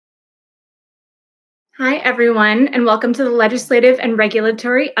Hi, everyone, and welcome to the Legislative and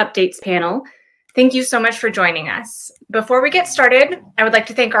Regulatory Updates panel. Thank you so much for joining us. Before we get started, I would like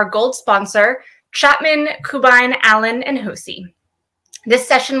to thank our gold sponsor, Chapman, Kubine, Allen, and Hosi. This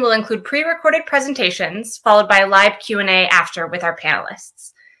session will include pre-recorded presentations, followed by a live Q&A after with our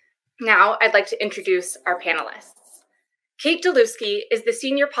panelists. Now, I'd like to introduce our panelists. Kate Dulewski is the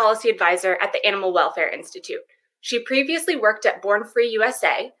Senior Policy Advisor at the Animal Welfare Institute. She previously worked at Born Free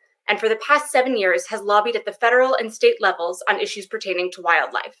USA, and for the past 7 years has lobbied at the federal and state levels on issues pertaining to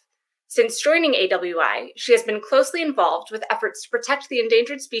wildlife. Since joining AWI, she has been closely involved with efforts to protect the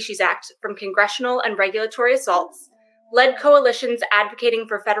Endangered Species Act from congressional and regulatory assaults, led coalitions advocating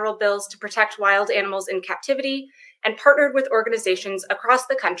for federal bills to protect wild animals in captivity, and partnered with organizations across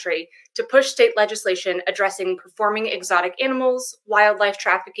the country to push state legislation addressing performing exotic animals, wildlife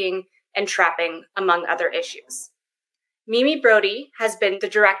trafficking, and trapping, among other issues. Mimi Brody has been the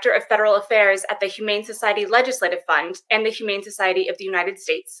Director of Federal Affairs at the Humane Society Legislative Fund and the Humane Society of the United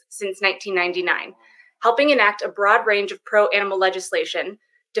States since 1999, helping enact a broad range of pro-animal legislation,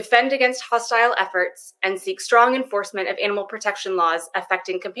 defend against hostile efforts, and seek strong enforcement of animal protection laws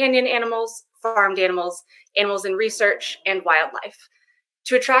affecting companion animals, farmed animals, animals in research, and wildlife.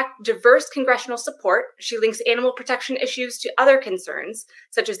 To attract diverse congressional support, she links animal protection issues to other concerns,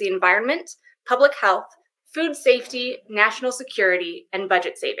 such as the environment, public health, food safety, national security, and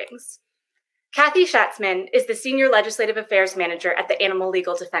budget savings. Kathy Schatzman is the Senior Legislative Affairs Manager at the Animal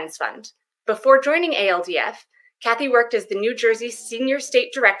Legal Defense Fund. Before joining ALDF, Kathy worked as the New Jersey Senior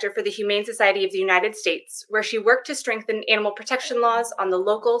State Director for the Humane Society of the United States, where she worked to strengthen animal protection laws on the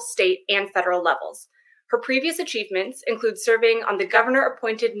local, state, and federal levels. Her previous achievements include serving on the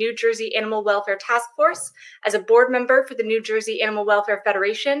governor-appointed New Jersey Animal Welfare Task Force, as a board member for the New Jersey Animal Welfare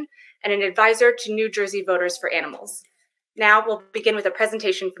Federation, and an advisor to New Jersey Voters for Animals. Now we'll begin with a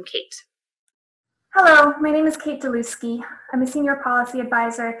presentation from Kate. Hello, my name is Kate Dulewski. I'm a Senior Policy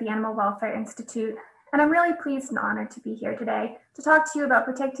Advisor at the Animal Welfare Institute, and I'm really pleased and honored to be here today to talk to you about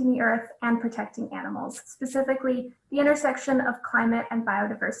protecting the earth and protecting animals, specifically the intersection of climate and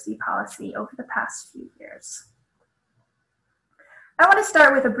biodiversity policy over the past few years. I want to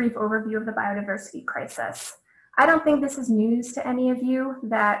start with a brief overview of the biodiversity crisis. I don't think this is news to any of you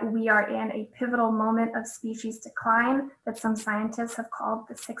that we are in a pivotal moment of species decline that some scientists have called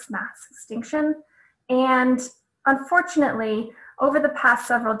the sixth mass extinction. And unfortunately, over the past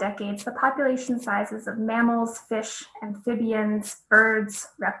several decades, the population sizes of mammals, fish, amphibians, birds,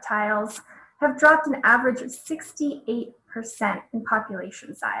 reptiles have dropped an average of 68% in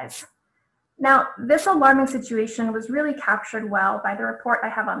population size. Now, this alarming situation was really captured well by the report I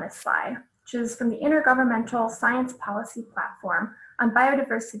have on this slide, which is from the Intergovernmental Science Policy Platform on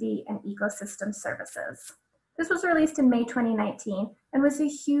Biodiversity and Ecosystem Services. This was released in May 2019 and was a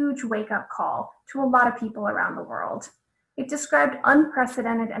huge wake-up call to a lot of people around the world. It described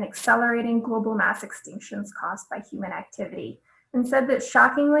unprecedented and accelerating global mass extinctions caused by human activity and said that,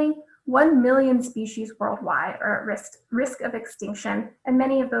 shockingly, 1 million species worldwide are at risk of extinction, and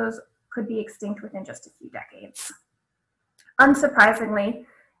many of those could be extinct within just a few decades. Unsurprisingly,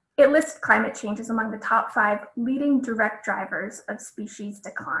 it lists climate change as among the top 5 leading direct drivers of species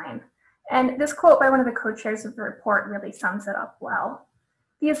decline. And this quote by one of the co-chairs of the report really sums it up well.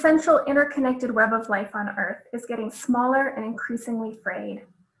 The essential interconnected web of life on Earth is getting smaller and increasingly frayed.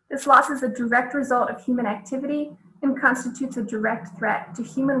 This loss is a direct result of human activity and constitutes a direct threat to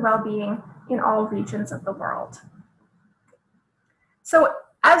human well-being in all regions of the world. So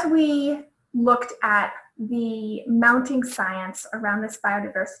as we looked at the mounting science around this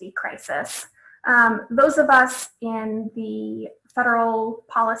biodiversity crisis, those of us in the federal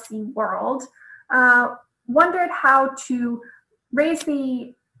policy world wondered how to raise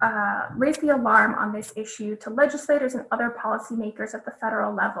the alarm on this issue to legislators and other policymakers at the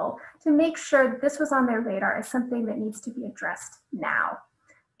federal level to make sure that this was on their radar as something that needs to be addressed now.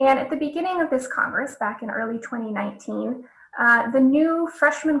 And at the beginning of this Congress, back in early 2019, the new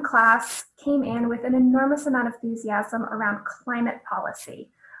freshman class came in with an enormous amount of enthusiasm around climate policy.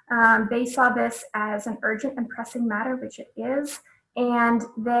 They saw this as an urgent and pressing matter, which it is, and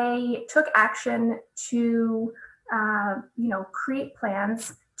they took action to create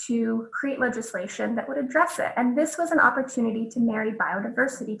plans to create legislation that would address it. And this was an opportunity to marry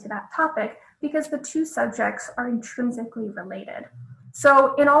biodiversity to that topic because the two subjects are intrinsically related.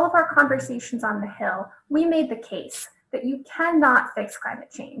 So in all of our conversations on the Hill, we made the case that you cannot fix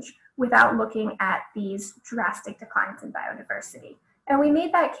climate change without looking at these drastic declines in biodiversity. And we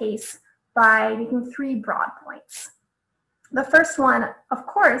made that case by making 3 broad points. The first one, of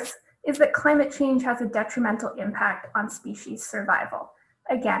course, is that climate change has a detrimental impact on species survival.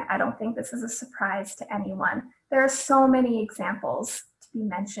 Again, I don't think this is a surprise to anyone. There are so many examples to be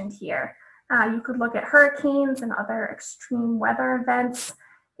mentioned here. You could look at hurricanes and other extreme weather events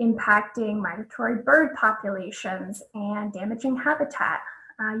impacting migratory bird populations and damaging habitat.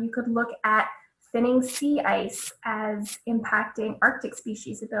 You could look at thinning sea ice as impacting Arctic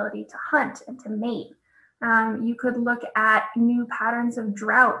species' ability to hunt and to mate. You could look at new patterns of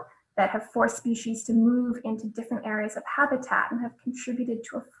drought that have forced species to move into different areas of habitat and have contributed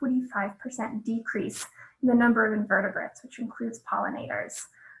to a 45% decrease in the number of invertebrates, which includes pollinators.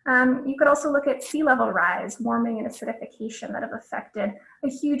 You could also look at sea level rise, warming and acidification that have affected a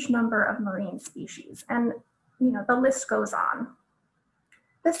huge number of marine species. And the list goes on.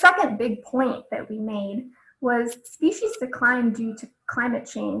 The second big point that we made was species decline due to climate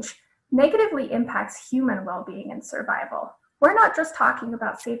change negatively impacts human well-being and survival. We're not just talking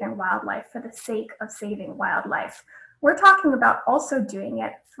about saving wildlife for the sake of saving wildlife. We're talking about also doing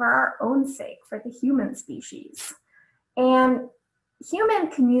it for our own sake, for the human species. And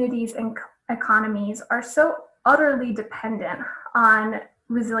human communities and economies are so utterly dependent on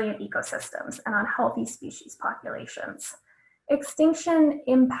resilient ecosystems and on healthy species populations. Extinction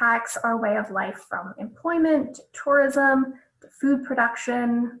impacts our way of life, from employment to tourism, to food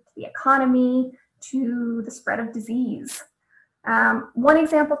production, to the economy, to the spread of disease. One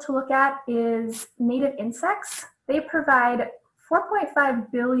example to look at is native insects. They provide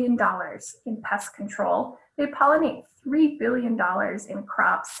 $4.5 billion in pest control. They pollinate $3 billion in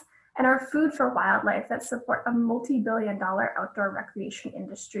crops and are food for wildlife that support a multi-billion-dollar outdoor recreation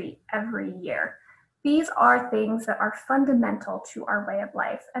industry every year. These are things that are fundamental to our way of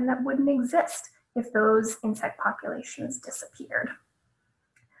life and that wouldn't exist if those insect populations disappeared.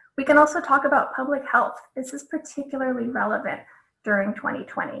 We can also talk about public health. This is particularly relevant during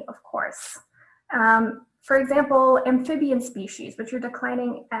 2020, of course. For example, amphibian species, which are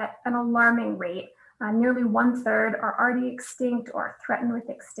declining at an alarming rate. Nearly 1/3 are already extinct or threatened with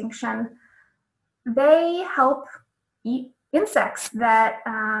extinction. They help eat insects that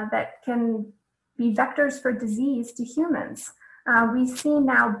can be vectors for disease to humans. We see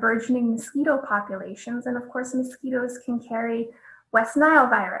now burgeoning mosquito populations, and of course mosquitoes can carry West Nile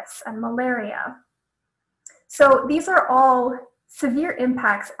virus and malaria. So these are all severe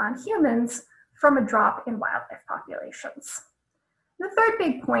impacts on humans from a drop in wildlife populations. The third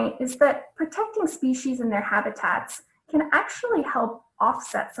big point is that protecting species and their habitats can actually help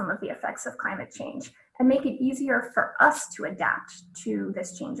offset some of the effects of climate change and make it easier for us to adapt to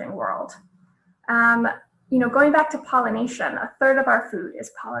this changing world. Going back to pollination, 1/3 of our food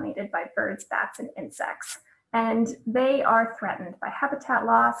is pollinated by birds, bats, and insects, and they are threatened by habitat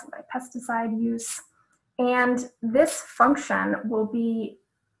loss and by pesticide use. And this function will be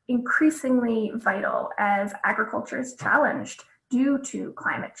increasingly vital as agriculture is challenged due to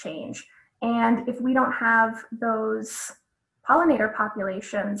climate change. And if we don't have those pollinator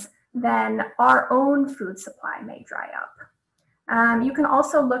populations, then our own food supply may dry up. You can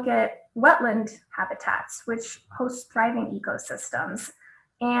also look at wetland habitats, which host thriving ecosystems.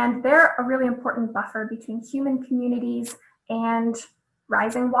 And they're a really important buffer between human communities and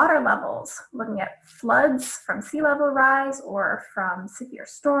rising water levels, looking at floods from sea level rise or from severe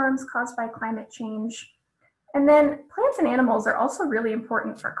storms caused by climate change. And then plants and animals are also really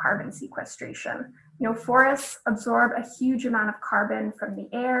important for carbon sequestration. Forests absorb a huge amount of carbon from the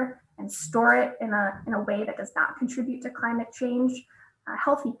air and store it in a way that does not contribute to climate change.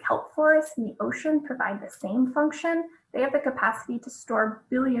 Healthy kelp forests in the ocean provide the same function. They have the capacity to store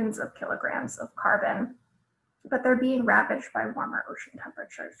billions of kilograms of carbon, but they're being ravaged by warmer ocean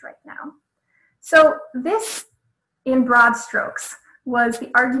temperatures right now. So this, in broad strokes, was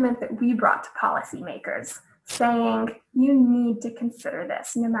the argument that we brought to policymakers, saying you need to consider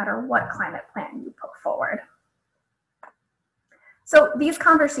this no matter what climate plan you put forward. So these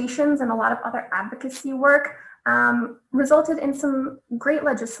conversations and a lot of other advocacy work resulted in some great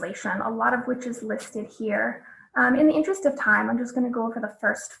legislation, a lot of which is listed here. In the interest of time, I'm just going to go over the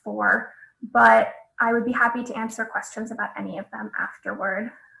first 4, but I would be happy to answer questions about any of them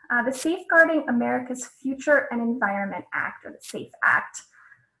afterward. The Safeguarding America's Future and Environment Act, or the SAFE Act,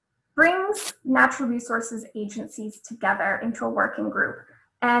 brings natural resources agencies together into a working group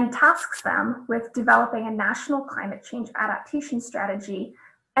and tasks them with developing a national climate change adaptation strategy,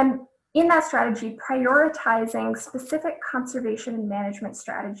 and in that strategy, prioritizing specific conservation and management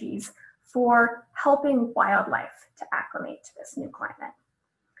strategies for helping wildlife to acclimate to this new climate.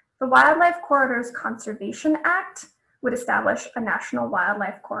 The Wildlife Corridors Conservation Act would establish a national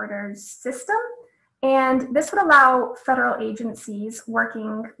wildlife corridors system, and this would allow federal agencies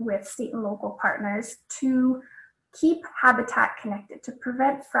working with state and local partners to keep habitat connected, to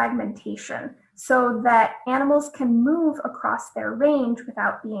prevent fragmentation, so that animals can move across their range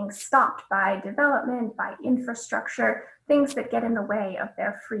without being stopped by development, by infrastructure, things that get in the way of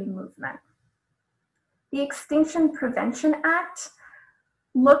their free movement. The Extinction Prevention Act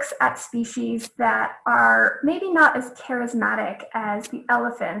looks at species that are maybe not as charismatic as the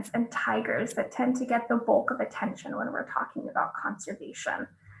elephants and tigers that tend to get the bulk of attention when we're talking about conservation.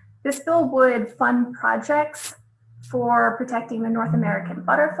 This bill would fund projects for protecting the North American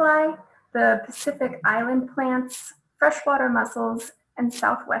butterfly, the Pacific island plants, freshwater mussels, and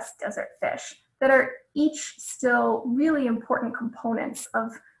Southwest desert fish that are each still really important components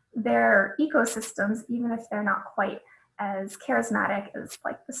of their ecosystems, even if they're not quite as charismatic as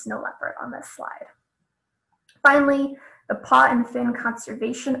like the snow leopard on this slide. Finally, the Paw and Fin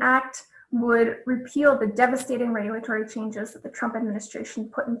Conservation Act would repeal the devastating regulatory changes that the Trump administration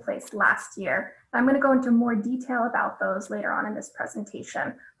put in place last year. I'm going to go into more detail about those later on in this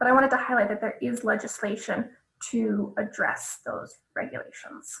presentation, but I wanted to highlight that there is legislation to address those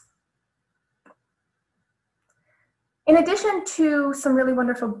regulations. In addition to some really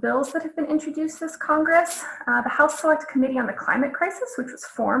wonderful bills that have been introduced this Congress, the House Select Committee on the Climate Crisis, which was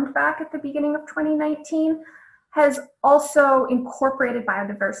formed back at the beginning of 2019, has also incorporated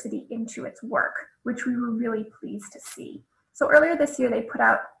biodiversity into its work, which we were really pleased to see. So earlier this year, they put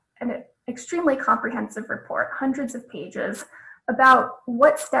out an extremely comprehensive report, hundreds of pages, about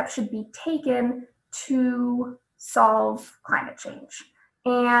what steps should be taken to solve climate change.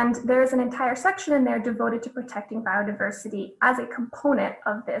 And there's an entire section in there devoted to protecting biodiversity as a component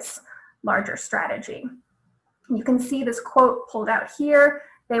of this larger strategy. You can see this quote pulled out here.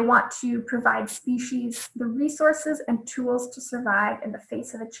 They want to provide species the resources and tools to survive in the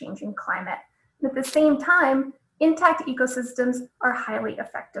face of a changing climate. And at the same time, intact ecosystems are highly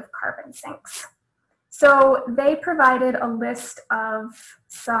effective carbon sinks. So they provided a list of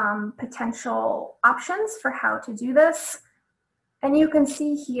some potential options for how to do this. And you can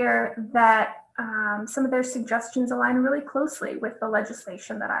see here that some of their suggestions align really closely with the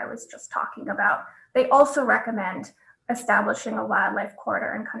legislation that I was just talking about. They also recommend establishing a wildlife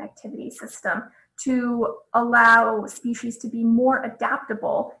corridor and connectivity system to allow species to be more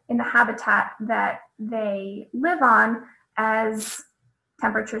adaptable in the habitat that they live on as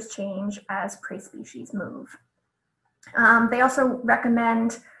temperatures change, as prey species move. They also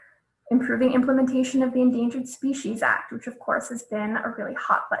recommend improving implementation of the Endangered Species Act, which of course has been a really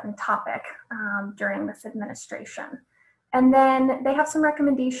hot button topic during this administration. And then they have some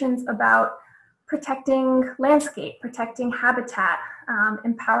recommendations about protecting landscape, protecting habitat,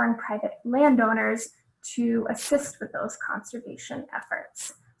 empowering private landowners to assist with those conservation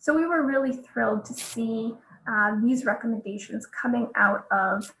efforts. So we were really thrilled to see these recommendations coming out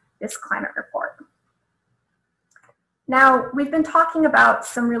of this climate report. Now, we've been talking about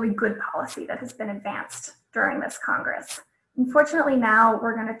some really good policy that has been advanced during this Congress. Unfortunately, now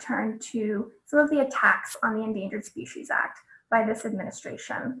we're going to turn to some of the attacks on the Endangered Species Act by this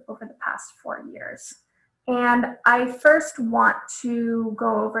administration over the past 4 years. And I first want to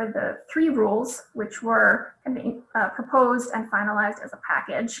go over the 3 rules, which were proposed and finalized as a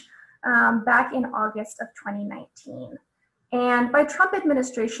package back in August of 2019. And by Trump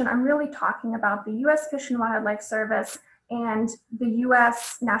administration, I'm really talking about the U.S. Fish and Wildlife Service and the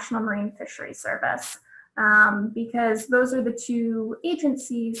U.S. National Marine Fisheries Service, because those are the 2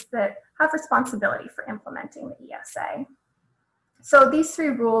 agencies that have responsibility for implementing the ESA. So these 3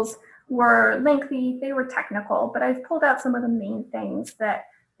 rules were lengthy, they were technical, but I've pulled out some of the main things that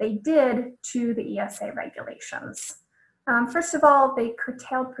they did to the ESA regulations. First of all, they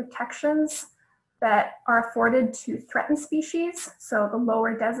curtailed protections that are afforded to threatened species, so the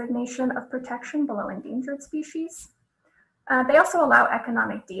lower designation of protection below endangered species. They also allow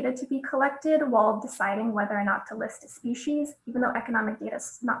economic data to be collected while deciding whether or not to list a species, even though economic data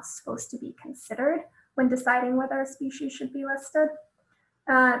is not supposed to be considered when deciding whether a species should be listed.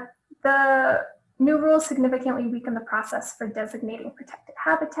 The new rules significantly weaken the process for designating protected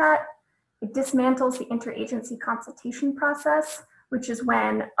habitat. It dismantles the interagency consultation process, which is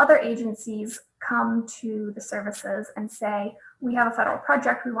when other agencies come to the services and say, we have a federal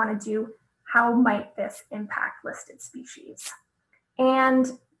project we want to do, how might this impact listed species?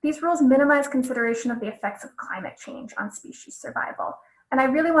 And these rules minimize consideration of the effects of climate change on species survival. And I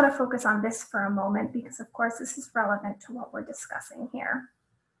really want to focus on this for a moment because of course this is relevant to what we're discussing here.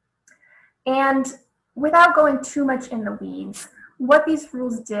 And without going too much in the weeds, what these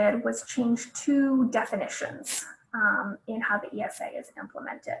rules did was change 2 definitions in how the ESA is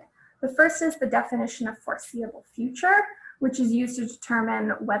implemented. The first is the definition of foreseeable future, which is used to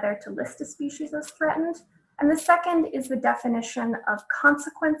determine whether to list a species as threatened. And the second is the definition of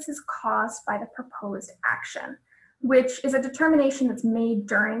consequences caused by the proposed action, which is a determination that's made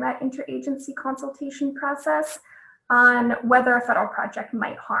during that interagency consultation process on whether a federal project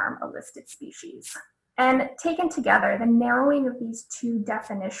might harm a listed species. And taken together, the narrowing of these two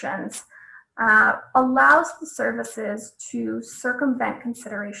definitions allows the services to circumvent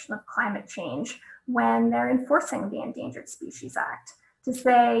consideration of climate change when they're enforcing the Endangered Species Act, to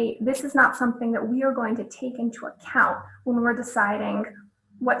say this is not something that we are going to take into account when we're deciding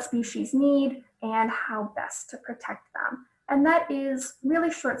what species need and how best to protect them. And that is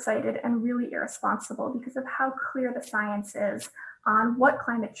really short-sighted and really irresponsible because of how clear the science is on what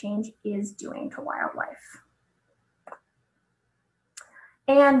climate change is doing to wildlife.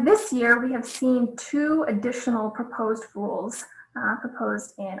 And this year we have seen two additional proposed rules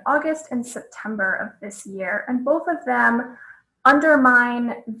proposed in August and September of this year, and both of them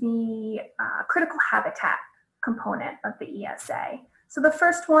undermine the critical habitat component of the ESA. So the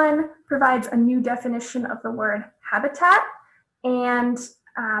first one provides a new definition of the word habitat, and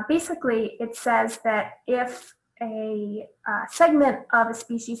basically it says that if a segment of a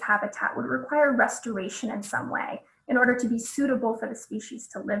species habitat would require restoration in some way in order to be suitable for the species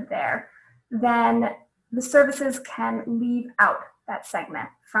to live there, then the services can leave out that segment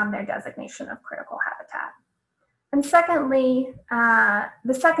from their designation of critical habitat. And secondly,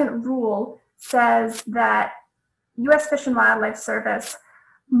 the second rule says that U.S. Fish and Wildlife Service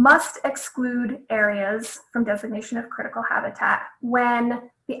must exclude areas from designation of critical habitat when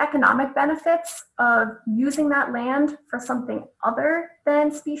the economic benefits of using that land for something other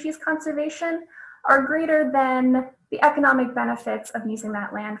than species conservation are greater than the economic benefits of using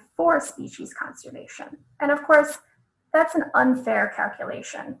that land for species conservation. And of course, that's an unfair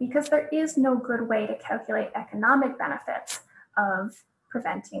calculation because there is no good way to calculate economic benefits of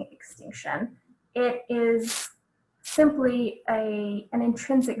preventing extinction. It is simply an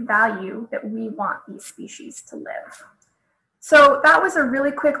intrinsic value that we want these species to live. So that was a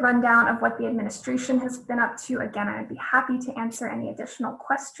really quick rundown of what the administration has been up to. Again, I'd be happy to answer any additional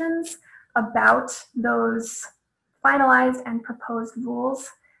questions about those finalized and proposed rules.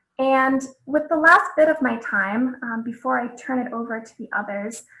 And with the last bit of my time, before I turn it over to the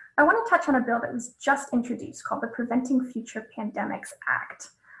others, I want to touch on a bill that was just introduced called the Preventing Future Pandemics Act.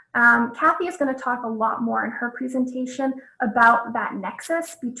 Kathy is going to talk a lot more in her presentation about that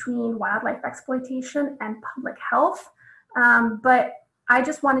nexus between wildlife exploitation and public health, but I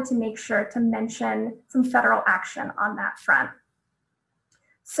just wanted to make sure to mention some federal action on that front.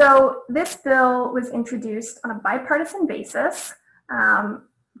 So this bill was introduced on a bipartisan basis,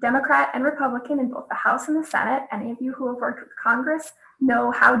 Democrat and Republican in both the House and the Senate. Any of you who have worked with Congress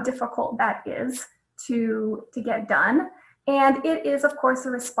know how difficult that is to get done. And it is, of course, a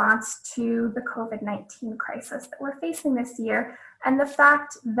response to the COVID-19 crisis that we're facing this year and the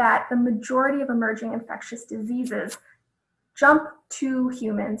fact that the majority of emerging infectious diseases jump to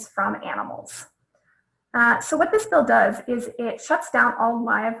humans from animals. So what this bill does is it shuts down all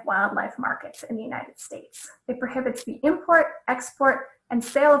live wildlife markets in the United States. It prohibits the import, export, and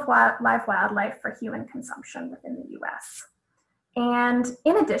sale of live wildlife for human consumption within the US. And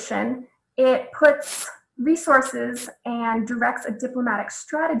in addition, it puts resources and directs a diplomatic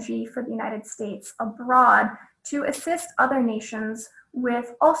strategy for the United States abroad to assist other nations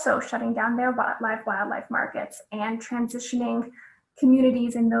with also shutting down their live wildlife markets and transitioning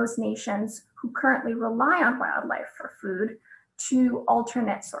communities in those nations who currently rely on wildlife for food to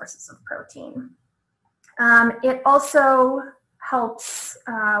alternate sources of protein. It also helps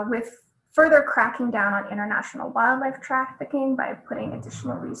with further cracking down on international wildlife trafficking by putting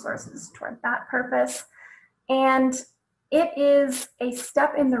additional resources toward that purpose. And it is a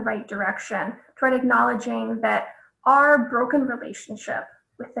step in the right direction toward acknowledging that our broken relationship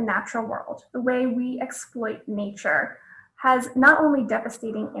with the natural world, the way we exploit nature, has not only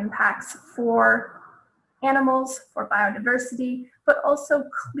devastating impacts for animals, for biodiversity, but also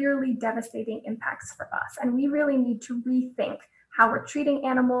clearly devastating impacts for us. And we really need to rethink how we're treating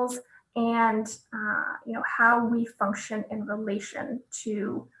animals and how we function in relation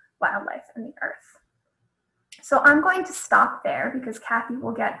to wildlife and the earth. So I'm going to stop there because Kathy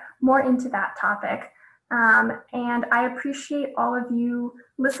will get more into that topic. And I appreciate all of you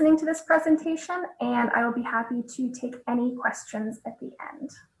listening to this presentation, and I will be happy to take any questions at the end.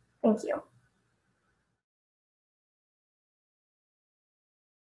 Thank you.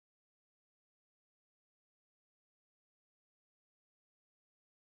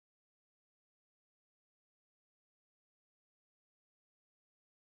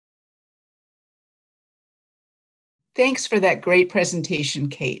 Thanks for that great presentation,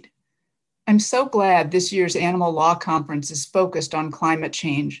 Kate. I'm so glad this year's Animal Law Conference is focused on climate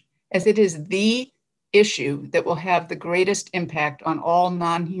change, as it is the issue that will have the greatest impact on all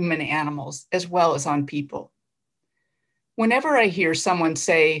non-human animals, as well as on people. Whenever I hear someone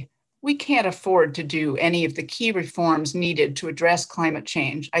say, we can't afford to do any of the key reforms needed to address climate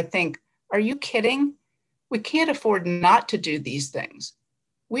change, I think, are you kidding? We can't afford not to do these things.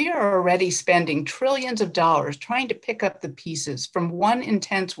 We are already spending trillions of dollars trying to pick up the pieces from one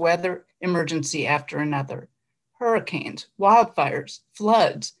intense weather emergency after another, hurricanes, wildfires,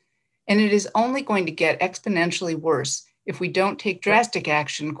 floods, and it is only going to get exponentially worse if we don't take drastic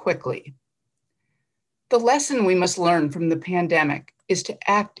action quickly. The lesson we must learn from the pandemic is to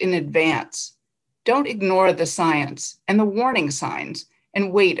act in advance. Don't ignore the science and the warning signs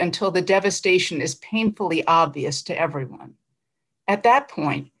and wait until the devastation is painfully obvious to everyone. At that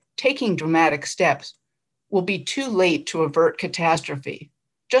point, taking dramatic steps will be too late to avert catastrophe,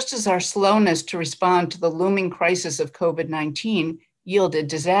 just as our slowness to respond to the looming crisis of COVID-19 yielded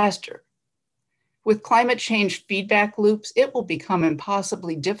disaster. With climate change feedback loops, it will become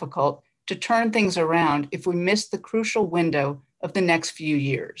impossibly difficult to turn things around if we miss the crucial window of the next few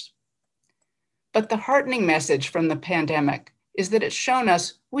years. But the heartening message from the pandemic is that it's shown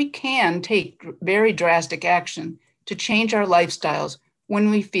us we can take very drastic action to change our lifestyles when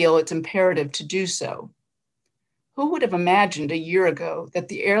we feel it's imperative to do so. Who would have imagined a year ago that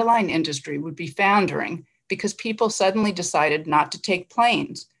the airline industry would be foundering because people suddenly decided not to take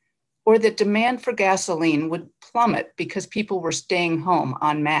planes, or that demand for gasoline would plummet because people were staying home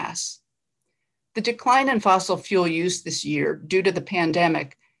en masse? The decline in fossil fuel use this year due to the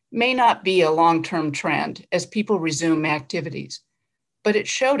pandemic may not be a long-term trend as people resume activities, but it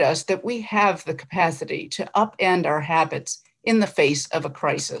showed us that we have the capacity to upend our habits in the face of a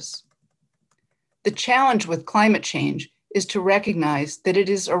crisis. The challenge with climate change is to recognize that it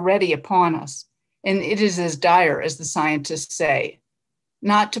is already upon us, and it is as dire as the scientists say,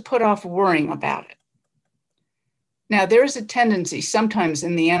 not to put off worrying about it. Now, there is a tendency sometimes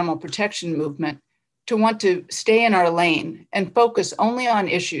in the animal protection movement to want to stay in our lane and focus only on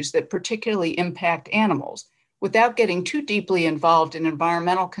issues that particularly impact animals without getting too deeply involved in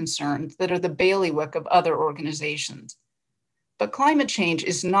environmental concerns that are the bailiwick of other organizations. But climate change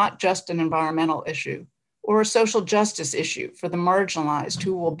is not just an environmental issue or a social justice issue for the marginalized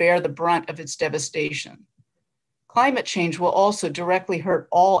who will bear the brunt of its devastation. Climate change will also directly hurt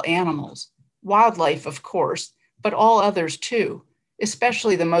all animals, wildlife, of course, but all others too,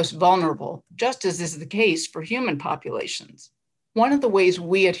 especially the most vulnerable, just as is the case for human populations. One of the ways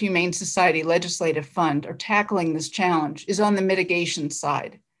we at Humane Society Legislative Fund are tackling this challenge is on the mitigation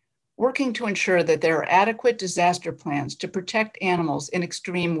side, working to ensure that there are adequate disaster plans to protect animals in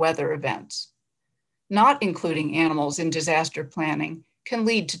extreme weather events. Not including animals in disaster planning can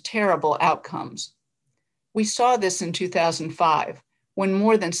lead to terrible outcomes. We saw this in 2005, when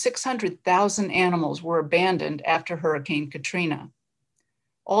more than 600,000 animals were abandoned after Hurricane Katrina.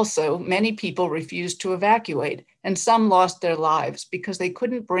 Also, many people refused to evacuate, and some lost their lives because they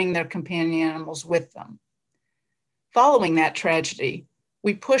couldn't bring their companion animals with them. Following that tragedy,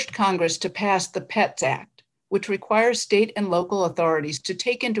 we pushed Congress to pass the PETS Act, which requires state and local authorities to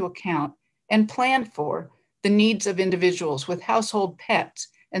take into account and plan for the needs of individuals with household pets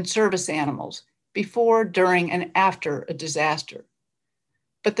and service animals before, during, and after a disaster.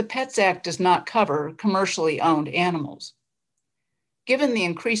 But the PETS Act does not cover commercially owned animals. Given the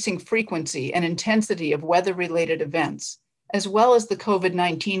increasing frequency and intensity of weather-related events, as well as the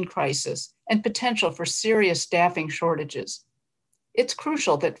COVID-19 crisis and potential for serious staffing shortages, it's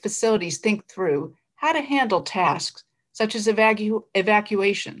crucial that facilities think through how to handle tasks such as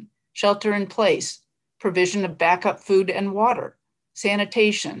evacuation, shelter in place, provision of backup food and water,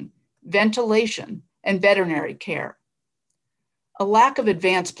 sanitation, ventilation, and veterinary care. A lack of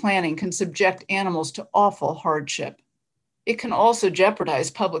advanced planning can subject animals to awful hardship. It can also jeopardize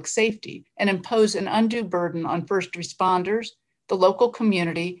public safety and impose an undue burden on first responders, the local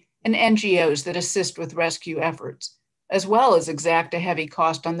community, and NGOs that assist with rescue efforts, as well as exact a heavy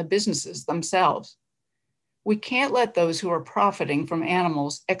cost on the businesses themselves. We can't let those who are profiting from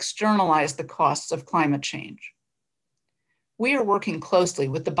animals externalize the costs of climate change. We are working closely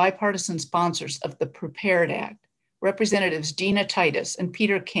with the bipartisan sponsors of the PREPARED Act, Representatives Dina Titus and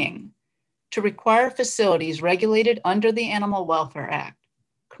Peter King, to require facilities regulated under the Animal Welfare Act,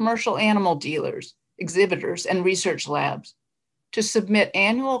 commercial animal dealers, exhibitors, and research labs to submit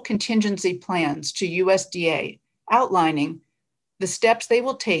annual contingency plans to USDA outlining the steps they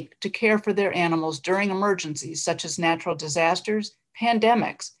will take to care for their animals during emergencies such as natural disasters,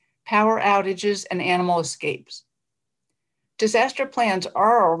 pandemics, power outages, and animal escapes. Disaster plans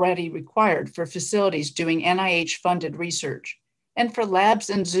are already required for facilities doing NIH-funded research and for labs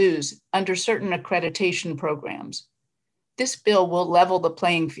and zoos under certain accreditation programs. This bill will level the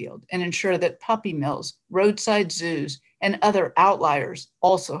playing field and ensure that puppy mills, roadside zoos, and other outliers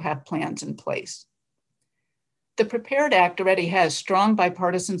also have plans in place. The Prepared Act already has strong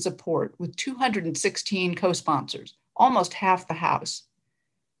bipartisan support with 216 co-sponsors, almost half the House.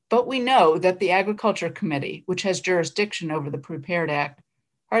 But we know that the Agriculture Committee, which has jurisdiction over the Prepared Act,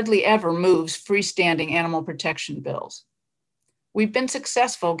 hardly ever moves freestanding animal protection bills. We've been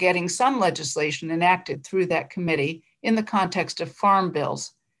successful getting some legislation enacted through that committee in the context of farm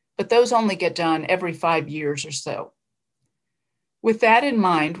bills, but those only get done every 5 years or so. With that in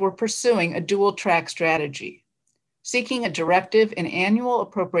mind, we're pursuing a dual-track strategy, seeking a directive in annual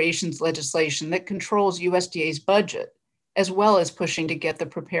appropriations legislation that controls USDA's budget, as well as pushing to get the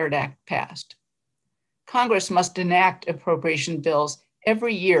Prepared Act passed. Congress must enact appropriation bills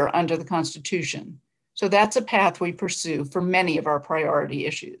every year under the Constitution, so that's a path we pursue for many of our priority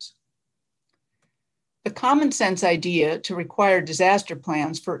issues. The common sense idea to require disaster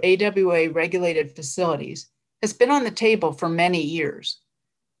plans for AWA regulated facilities has been on the table for many years.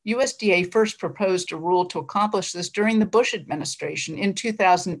 USDA first proposed a rule to accomplish this during the Bush administration in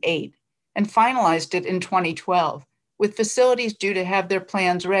 2008 and finalized it in 2012, with facilities due to have their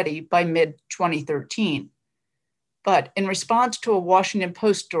plans ready by mid-2013. But in response to a Washington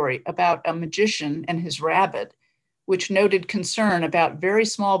Post story about a magician and his rabbit, which noted concern about very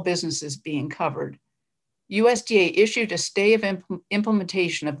small businesses being covered, USDA issued a stay of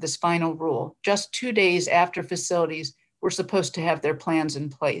implementation of this final rule just 2 days after facilities were supposed to have their plans in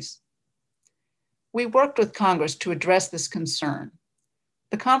place. We worked with Congress to address this concern.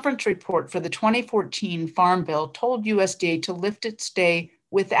 The conference report for the 2014 Farm Bill told USDA to lift its stay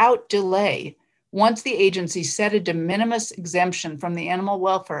without delay once the agency set a de minimis exemption from the Animal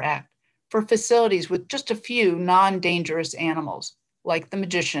Welfare Act for facilities with just a few non-dangerous animals, like the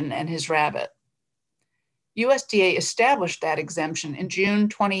magician and his rabbit. USDA established that exemption in June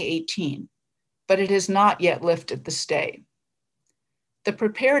 2018, but it has not yet lifted the stay. The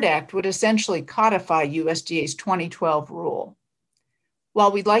Prepared Act would essentially codify USDA's 2012 rule.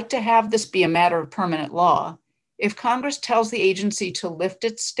 While we'd like to have this be a matter of permanent law, if Congress tells the agency to lift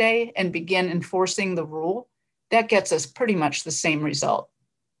its stay and begin enforcing the rule, that gets us pretty much the same result.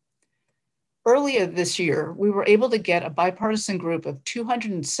 Earlier this year, we were able to get a bipartisan group of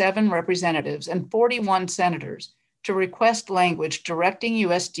 207 representatives and 41 senators to request language directing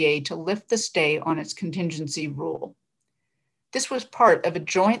USDA to lift the stay on its contingency rule. This was part of a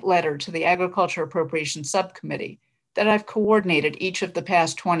joint letter to the Agriculture Appropriations Subcommittee that I've coordinated each of the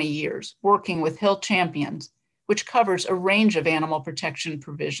past 20 years, working with Hill Champions, which covers a range of animal protection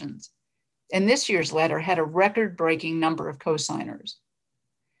provisions. And this year's letter had a record-breaking number of co-signers.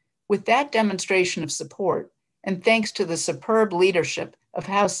 With that demonstration of support, and thanks to the superb leadership of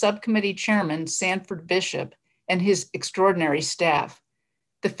House Subcommittee Chairman Sanford Bishop and his extraordinary staff,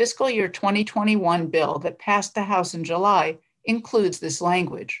 the fiscal year 2021 bill that passed the House in July includes this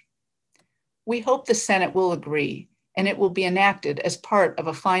language. We hope the Senate will agree, and it will be enacted as part of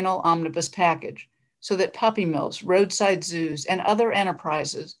a final omnibus package so that puppy mills, roadside zoos, and other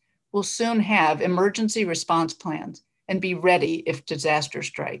enterprises will soon have emergency response plans and be ready if disaster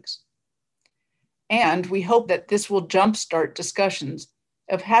strikes. And we hope that this will jumpstart discussions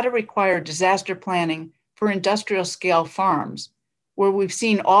of how to require disaster planning for industrial scale farms, where we've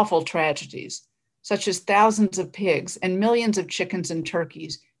seen awful tragedies, such as thousands of pigs and millions of chickens and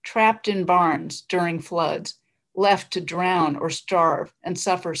turkeys trapped in barns during floods, left to drown or starve and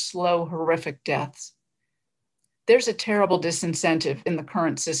suffer slow, horrific deaths. There's a terrible disincentive in the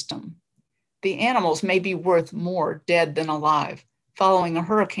current system. The animals may be worth more dead than alive, following a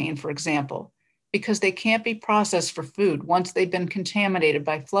hurricane, for example, because they can't be processed for food once they've been contaminated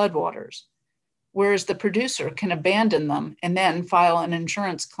by floodwaters, whereas the producer can abandon them and then file an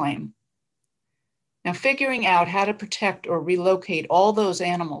insurance claim. Now, figuring out how to protect or relocate all those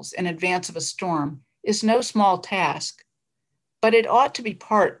animals in advance of a storm is no small task, but it ought to be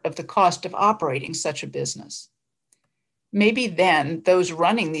part of the cost of operating such a business. Maybe then those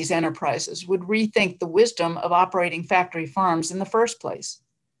running these enterprises would rethink the wisdom of operating factory farms in the first place,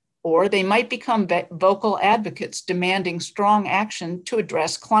 or they might become vocal advocates demanding strong action to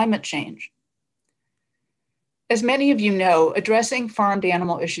address climate change. As many of you know, addressing farmed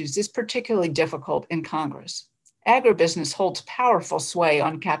animal issues is particularly difficult in Congress. Agribusiness holds powerful sway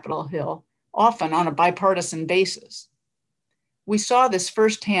on Capitol Hill, often on a bipartisan basis. We saw this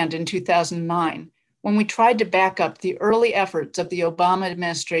firsthand in 2009 when we tried to back up the early efforts of the Obama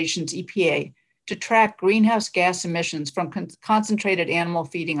administration's EPA to track greenhouse gas emissions from concentrated animal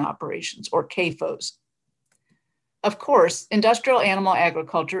feeding operations, or CAFOs. Of course, industrial animal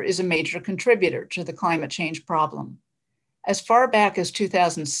agriculture is a major contributor to the climate change problem. As far back as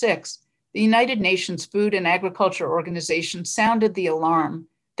 2006, the United Nations Food and Agriculture Organization sounded the alarm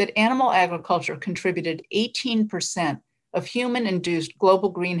that animal agriculture contributed 18% of human-induced global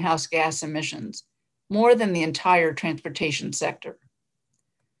greenhouse gas emissions, more than the entire transportation sector.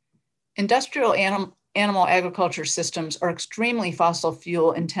 Industrial animal agriculture systems are extremely fossil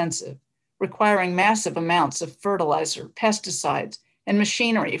fuel intensive, requiring massive amounts of fertilizer, pesticides, and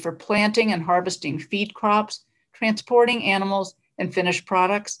machinery for planting and harvesting feed crops, transporting animals and finished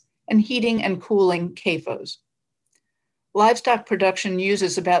products, and heating and cooling CAFOs. Livestock production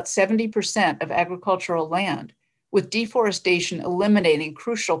uses about 70% of agricultural land, with deforestation eliminating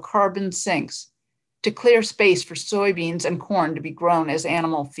crucial carbon sinks to clear space for soybeans and corn to be grown as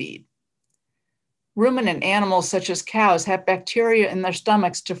animal feed. Ruminant animals such as cows have bacteria in their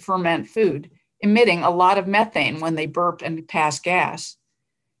stomachs to ferment food, emitting a lot of methane when they burp and pass gas.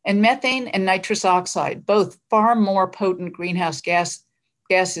 And methane and nitrous oxide, both far more potent greenhouse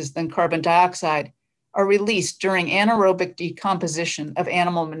gases than carbon dioxide, are released during anaerobic decomposition of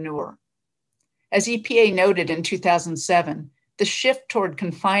animal manure. As EPA noted in 2007, the shift toward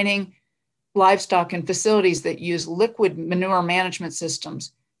confining livestock in facilities that use liquid manure management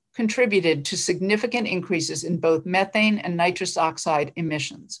systems contributed to significant increases in both methane and nitrous oxide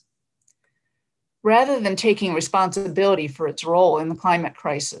emissions. Rather than taking responsibility for its role in the climate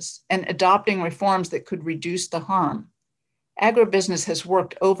crisis and adopting reforms that could reduce the harm, agribusiness has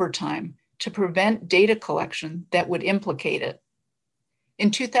worked overtime to prevent data collection that would implicate it.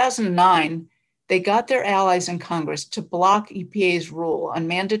 In 2009, they got their allies in Congress to block EPA's rule on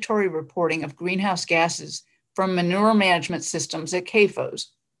mandatory reporting of greenhouse gases from manure management systems at CAFOs.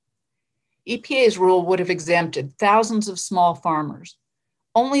 EPA's rule would have exempted thousands of small farmers.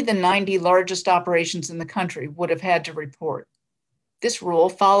 Only the 90 largest operations in the country would have had to report. This rule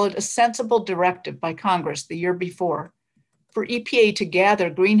followed a sensible directive by Congress the year before for EPA to gather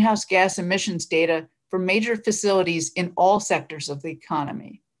greenhouse gas emissions data for major facilities in all sectors of the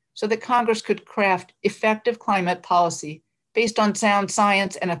economy, so that Congress could craft effective climate policy based on sound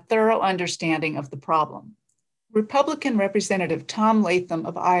science and a thorough understanding of the problem. Republican Representative Tom Latham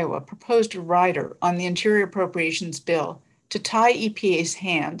of Iowa proposed a rider on the Interior Appropriations Bill to tie EPA's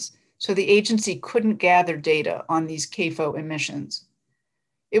hands so the agency couldn't gather data on these CAFO emissions.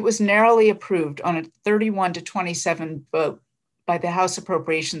 It was narrowly approved on a 31-27 vote by the House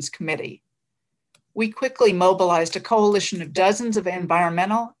Appropriations Committee. We quickly mobilized a coalition of dozens of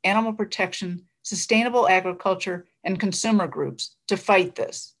environmental, animal protection, sustainable agriculture, and consumer groups to fight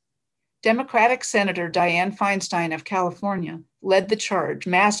this. Democratic Senator Dianne Feinstein of California led the charge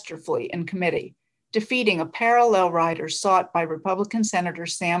masterfully in committee, defeating a parallel rider sought by Republican Senator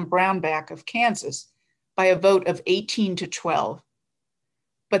Sam Brownback of Kansas by a vote of 18-12.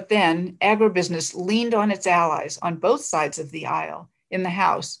 But then agribusiness leaned on its allies on both sides of the aisle in the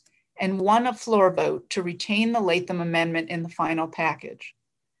House and won a floor vote to retain the Latham Amendment in the final package.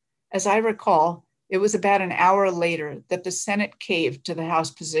 As I recall, it was about an hour later that the Senate caved to the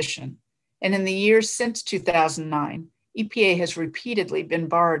House position, and in the years since 2009, EPA has repeatedly been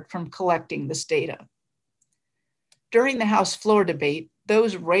barred from collecting this data. During the House floor debate,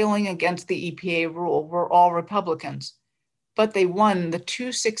 those railing against the EPA rule were all Republicans, but they won the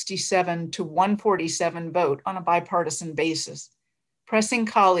 267-147 vote on a bipartisan basis, pressing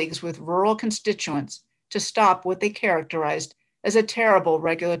colleagues with rural constituents to stop what they characterized as a terrible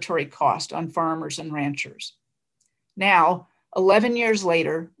regulatory cost on farmers and ranchers. Now, 11 years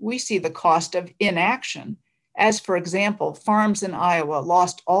later, we see the cost of inaction, as, for example, farms in Iowa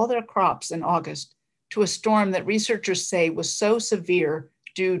lost all their crops in August to a storm that researchers say was so severe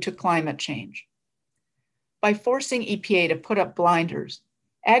due to climate change. By forcing EPA to put up blinders,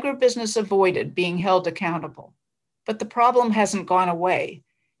 agribusiness avoided being held accountable. But the problem hasn't gone away,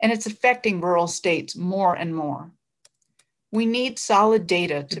 and it's affecting rural states more and more. We need solid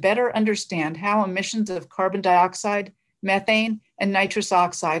data to better understand how emissions of carbon dioxide, methane, and nitrous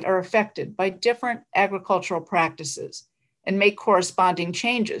oxide are affected by different agricultural practices and make corresponding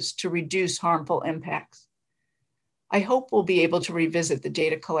changes to reduce harmful impacts. I hope we'll be able to revisit the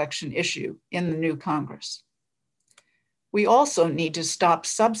data collection issue in the new Congress. We also need to stop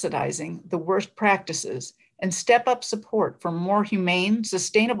subsidizing the worst practices and step up support for more humane,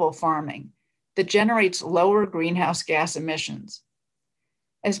 sustainable farming that generates lower greenhouse gas emissions.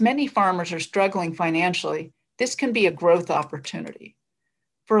 As many farmers are struggling financially, this can be a growth opportunity.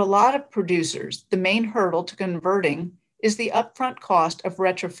 For a lot of producers, the main hurdle to converting is the upfront cost of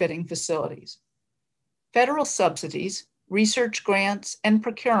retrofitting facilities. Federal subsidies, research grants, and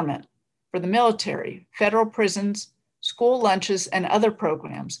procurement for the military, federal prisons, school lunches, and other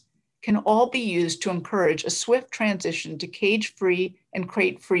programs can all be used to encourage a swift transition to cage-free and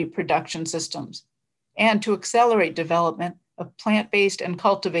crate-free production systems, and to accelerate development of plant-based and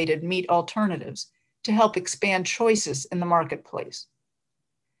cultivated meat alternatives to help expand choices in the marketplace.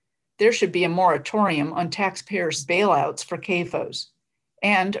 There should be a moratorium on taxpayers' bailouts for CAFOs,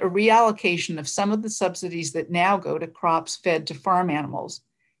 and a reallocation of some of the subsidies that now go to crops fed to farm animals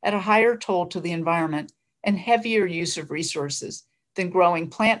at a higher toll to the environment and heavier use of resources than growing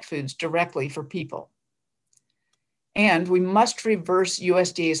plant foods directly for people. And we must reverse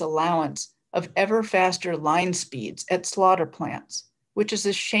USDA's allowance of ever faster line speeds at slaughter plants, which is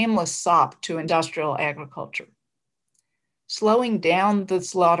a shameless sop to industrial agriculture. Slowing down the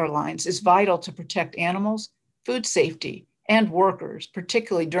slaughter lines is vital to protect animals, food safety, and workers,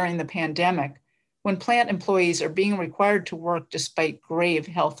 particularly during the pandemic, when plant employees are being required to work despite grave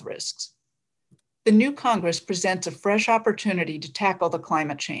health risks. The new Congress presents a fresh opportunity to tackle the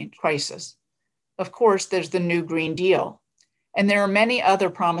climate change crisis. Of course, there's the new Green Deal, and there are many other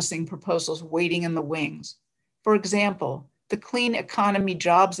promising proposals waiting in the wings. For example, the Clean Economy,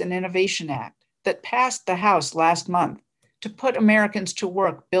 Jobs, and Innovation Act that passed the House last month to put Americans to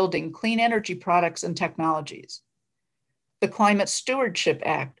work building clean energy products and technologies. The Climate Stewardship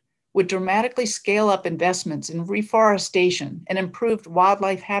Act would dramatically scale up investments in reforestation and improved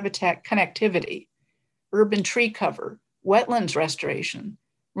wildlife habitat connectivity, urban tree cover, wetlands restoration,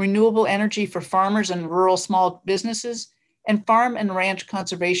 renewable energy for farmers and rural small businesses, and farm and ranch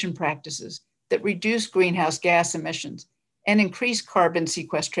conservation practices that reduce greenhouse gas emissions and increase carbon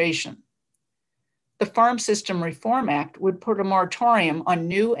sequestration. The Farm System Reform Act would put a moratorium on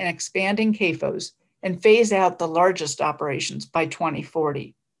new and expanding CAFOs and phase out the largest operations by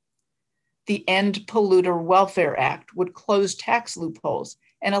 2040. The End Polluter Welfare Act would close tax loopholes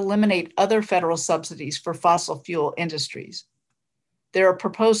and eliminate other federal subsidies for fossil fuel industries. There are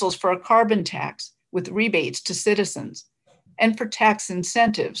proposals for a carbon tax with rebates to citizens and for tax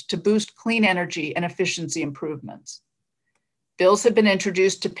incentives to boost clean energy and efficiency improvements. Bills have been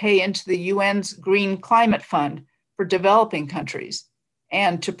introduced to pay into the UN's Green Climate Fund for developing countries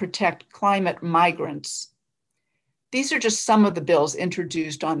and to protect climate migrants. These are just some of the bills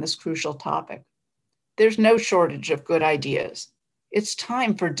introduced on this crucial topic. There's no shortage of good ideas. It's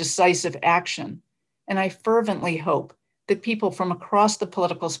time for decisive action, and I fervently hope that people from across the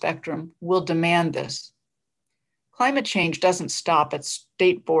political spectrum will demand this. Climate change doesn't stop at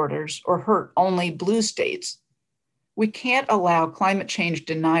state borders or hurt only blue states. We can't allow climate change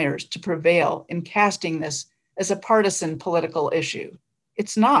deniers to prevail in casting this as a partisan political issue.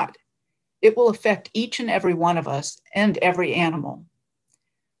 It's not. It will affect each and every one of us and every animal.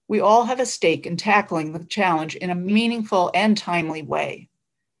 We all have a stake in tackling the challenge in a meaningful and timely way.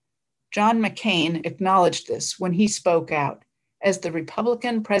 John McCain acknowledged this when he spoke out as the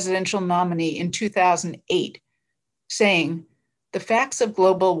Republican presidential nominee in 2008, saying, "The facts of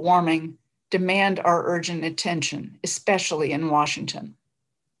global warming demand our urgent attention, especially in Washington."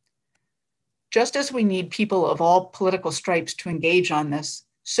 Just as we need people of all political stripes to engage on this,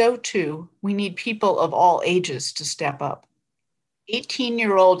 so too, we need people of all ages to step up.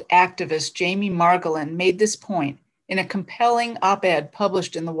 18-year-old activist Jamie Margolin made this point in a compelling op-ed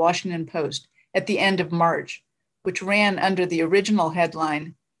published in the Washington Post at the end of March, which ran under the original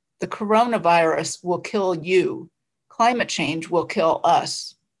headline, "The coronavirus will kill you, climate change will kill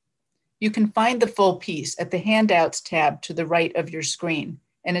us." You can find the full piece at the handouts tab to the right of your screen,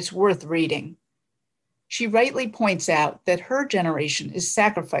 and it's worth reading. She rightly points out that her generation is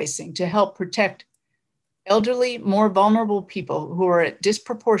sacrificing to help protect elderly, more vulnerable people who are at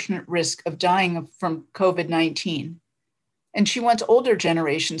disproportionate risk of dying from COVID-19. And she wants older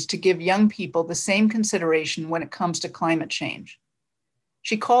generations to give young people the same consideration when it comes to climate change.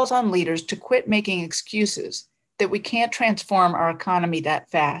 She calls on leaders to quit making excuses that we can't transform our economy that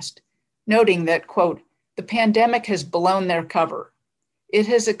fast, noting that, quote, "the pandemic has blown their cover. It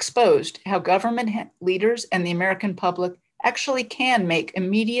has exposed how government leaders and the American public actually can make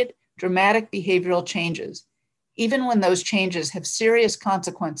immediate, dramatic behavioral changes, even when those changes have serious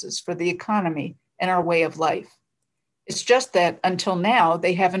consequences for the economy and our way of life. It's just that until now,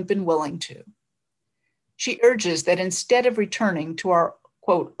 they haven't been willing to." She urges that instead of returning to our,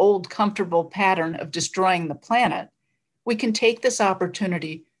 quote, "old comfortable pattern of destroying the planet, we can take this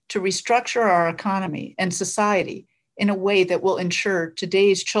opportunity to restructure our economy and society in a way that will ensure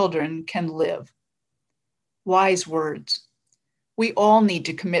today's children can live." Wise words. We all need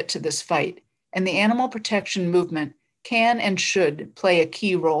to commit to this fight, and the animal protection movement can and should play a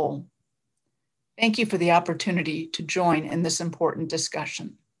key role. Thank you for the opportunity to join in this important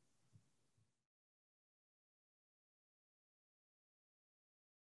discussion.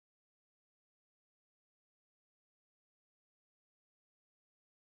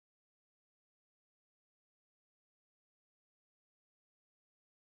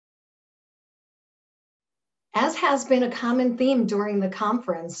 As has been a common theme during the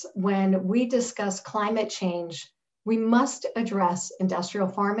conference, when we discuss climate change, we must address industrial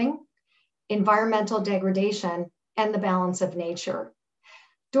farming, environmental degradation, and the balance of nature.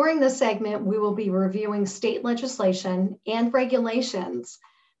 During this segment, we will be reviewing state legislation and regulations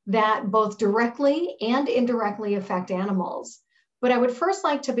that both directly and indirectly affect animals. But I would first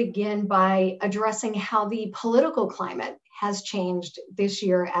like to begin by addressing how the political climate has changed this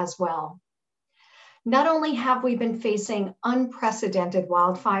year as well. Not only have we been facing unprecedented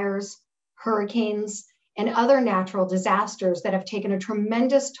wildfires, hurricanes, and other natural disasters that have taken a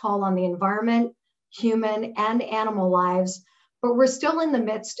tremendous toll on the environment, human and animal lives, but we're still in the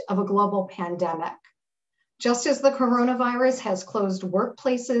midst of a global pandemic. Just as the coronavirus has closed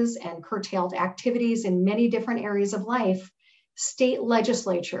workplaces and curtailed activities in many different areas of life, state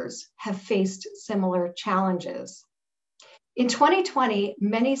legislatures have faced similar challenges. In 2020,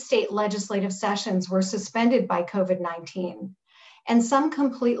 many state legislative sessions were suspended by COVID-19, and some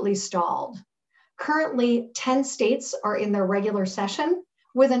completely stalled. Currently, 10 states are in their regular session,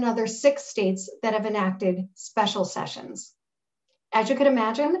 with another 6 states that have enacted special sessions. As you can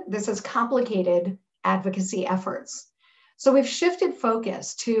imagine, this has complicated advocacy efforts. So we've shifted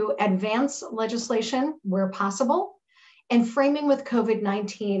focus to advance legislation where possible and framing with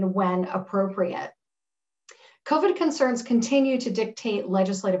COVID-19 when appropriate. COVID concerns continue to dictate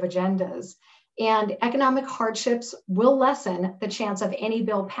legislative agendas, and economic hardships will lessen the chance of any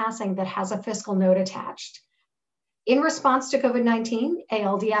bill passing that has a fiscal note attached. In response to COVID-19,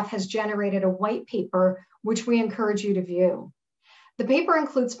 ALDF has generated a white paper, which we encourage you to view. The paper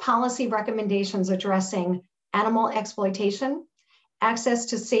includes policy recommendations addressing animal exploitation, access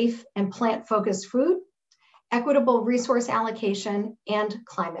to safe and plant-focused food, equitable resource allocation, and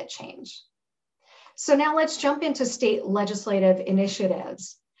climate change. So now let's jump into state legislative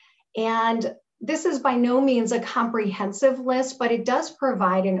initiatives. And this is by no means a comprehensive list, but it does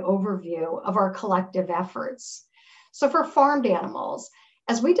provide an overview of our collective efforts. So for farmed animals,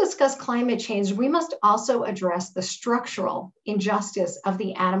 as we discuss climate change, we must also address the structural injustice of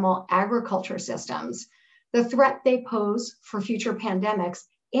the animal agriculture systems, the threat they pose for future pandemics,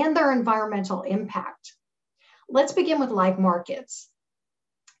 and their environmental impact. Let's begin with live markets.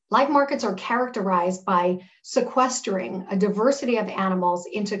 Live markets are characterized by sequestering a diversity of animals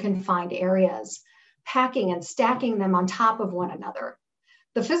into confined areas, packing and stacking them on top of one another.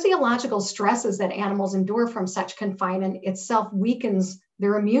 The physiological stresses that animals endure from such confinement itself weakens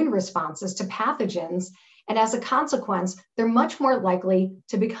their immune responses to pathogens, and as a consequence, they're much more likely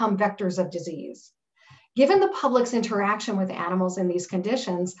to become vectors of disease. Given the public's interaction with animals in these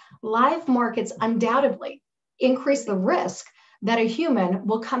conditions, live markets undoubtedly increase the risk that a human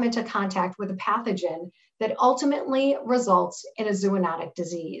will come into contact with a pathogen that ultimately results in a zoonotic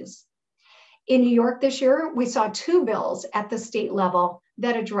disease. In New York this year, we saw 2 bills at the state level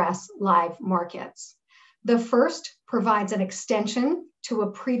that address live markets. The first provides an extension to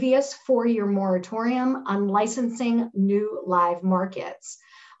a previous 4-year moratorium on licensing new live markets,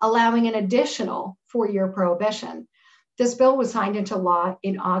 allowing an additional 4-year prohibition. This bill was signed into law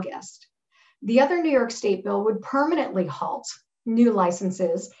in August. The other New York State bill would permanently halt new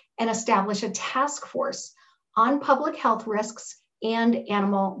licenses and establish a task force on public health risks and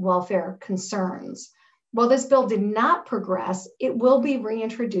animal welfare concerns. While this bill did not progress, it will be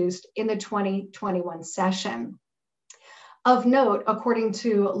reintroduced in the 2021 session. Of note, according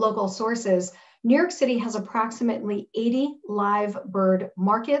to local sources, New York City has approximately 80 live bird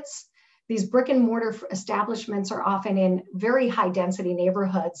markets. These brick and mortar establishments are often in very high density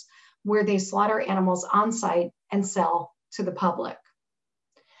neighborhoods where they slaughter animals on site and sell to the public.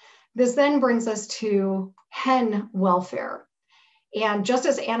 This then brings us to hen welfare. And just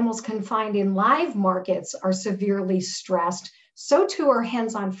as animals confined in live markets are severely stressed, so too are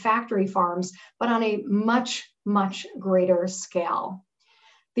hens on factory farms, but on a much, much greater scale.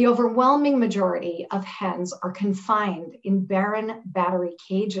 The overwhelming majority of hens are confined in barren battery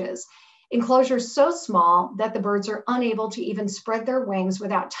cages, enclosures so small that the birds are unable to even spread their wings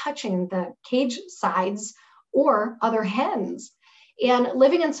without touching the cage sides or other hens. And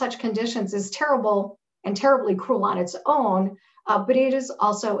living in such conditions is terrible and terribly cruel on its own, but it is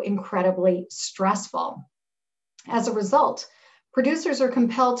also incredibly stressful. As a result, producers are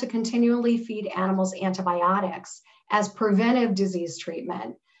compelled to continually feed animals antibiotics as preventive disease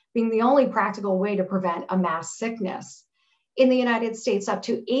treatment. being the only practical way to prevent a mass sickness. In the United States, up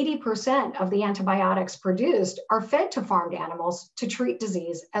to 80% of the antibiotics produced are fed to farmed animals to treat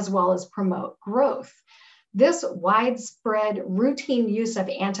disease as well as promote growth. This widespread routine use of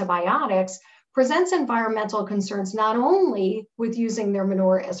antibiotics presents environmental concerns not only with using their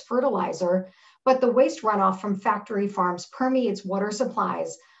manure as fertilizer, but the waste runoff from factory farms permeates water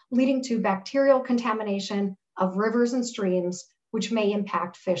supplies, leading to bacterial contamination of rivers and streams, which may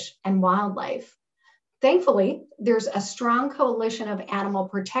impact fish and wildlife. Thankfully, there's a strong coalition of animal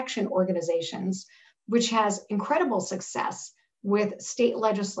protection organizations, which has incredible success with state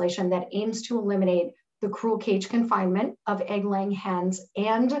legislation that aims to eliminate the cruel cage confinement of egg-laying hens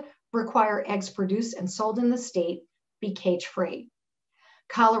and require eggs produced and sold in the state be cage-free.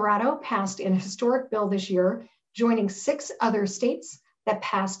 Colorado passed an historic bill this year, joining 6 other states that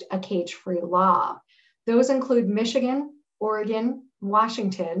passed a cage-free law. Those include Michigan, Oregon,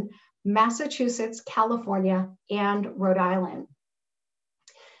 Washington, Massachusetts, California, and Rhode Island.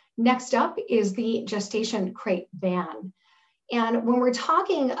 Next up is the gestation crate ban. And when we're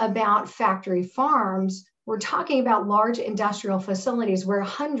talking about factory farms, we're talking about large industrial facilities where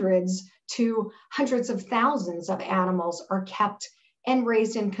hundreds to hundreds of thousands of animals are kept and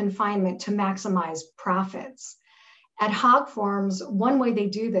raised in confinement to maximize profits. At hog farms, one way they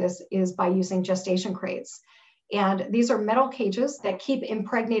do this is by using gestation crates. And these are metal cages that keep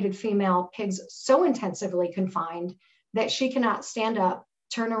impregnated female pigs so intensively confined that she cannot stand up,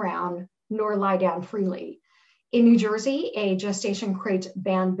 turn around, nor lie down freely. In New Jersey, a gestation crate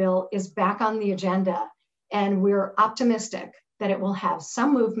ban bill is back on the agenda, and we're optimistic that it will have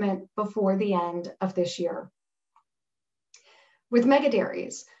some movement before the end of this year. With mega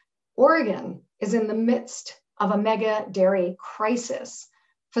dairies, Oregon is in the midst of a mega dairy crisis.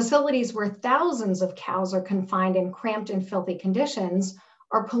 Facilities where thousands of cows are confined in cramped and filthy conditions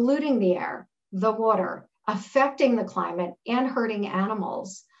are polluting the air, the water, affecting the climate, and hurting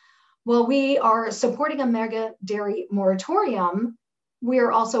animals. While we are supporting a mega dairy moratorium, we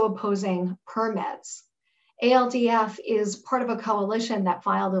are also opposing permits. ALDF is part of a coalition that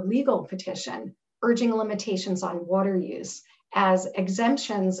filed a legal petition urging limitations on water use, as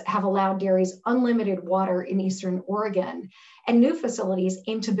exemptions have allowed dairies unlimited water in Eastern Oregon, and new facilities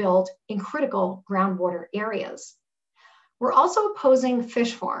aim to build in critical groundwater areas. We're also opposing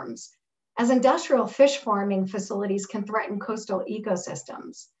fish farms, as industrial fish farming facilities can threaten coastal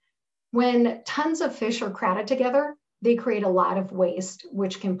ecosystems. When tons of fish are crowded together, they create a lot of waste,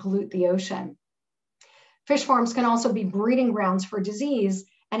 which can pollute the ocean. Fish farms can also be breeding grounds for disease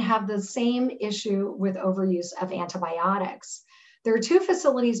and have the same issue with overuse of antibiotics. There are 2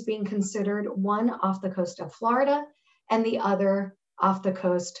 facilities being considered, one off the coast of Florida and the other off the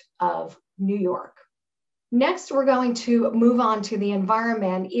coast of New York. Next, we're going to move on to the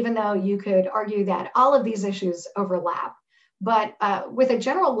environment, even though you could argue that all of these issues overlap. But with a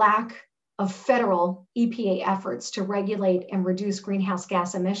general lack of federal EPA efforts to regulate and reduce greenhouse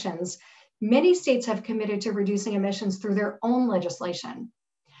gas emissions, many states have committed to reducing emissions through their own legislation.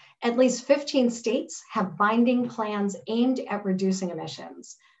 At least 15 states have binding plans aimed at reducing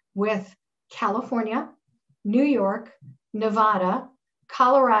emissions, with California, New York, Nevada,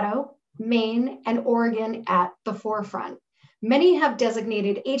 Colorado, Maine, and Oregon at the forefront. Many have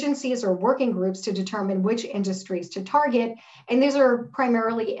designated agencies or working groups to determine which industries to target, and these are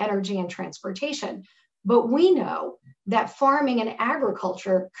primarily energy and transportation. But we know that farming and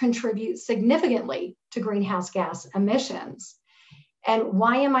agriculture contribute significantly to greenhouse gas emissions. And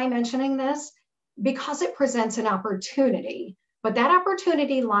why am I mentioning this? Because it presents an opportunity, but that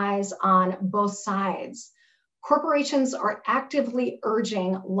opportunity lies on both sides. Corporations are actively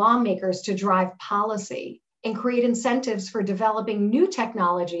urging lawmakers to drive policy and create incentives for developing new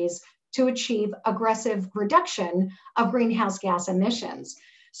technologies to achieve aggressive reduction of greenhouse gas emissions.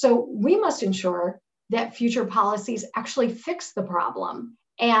 So we must ensure that future policies actually fix the problem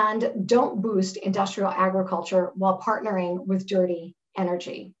and don't boost industrial agriculture while partnering with dirty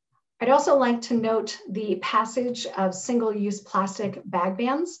energy. I'd also like to note the passage of single-use plastic bag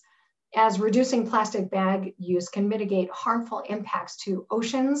bans, as reducing plastic bag use can mitigate harmful impacts to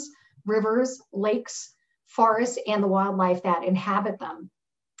oceans, rivers, lakes, forests, and the wildlife that inhabit them.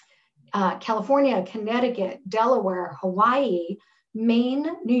 California, Connecticut, Delaware, Hawaii, Maine,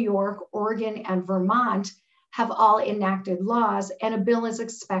 New York, Oregon, and Vermont have all enacted laws, and a bill is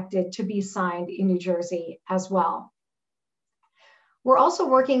expected to be signed in New Jersey as well. We're also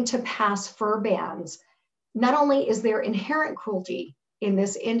working to pass fur bans. Not only is there inherent cruelty in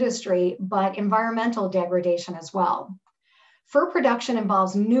this industry, but environmental degradation as well. Fur production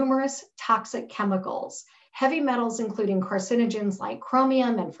involves numerous toxic chemicals, heavy metals including carcinogens like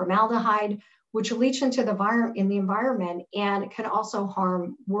chromium and formaldehyde, which leach into the environment and can also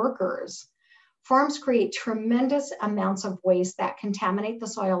harm workers. Farms create tremendous amounts of waste that contaminate the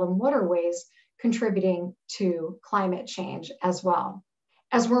soil and waterways, contributing to climate change as well.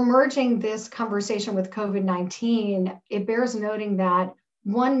 As we're merging this conversation with COVID-19, it bears noting that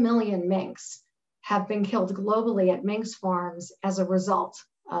 1 million minks have been killed globally at minks farms as a result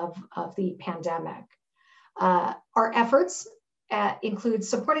of the pandemic. Our efforts include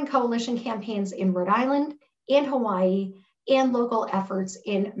supporting coalition campaigns in Rhode Island and Hawaii and local efforts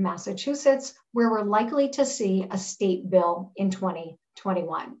in Massachusetts, where we're likely to see a state bill in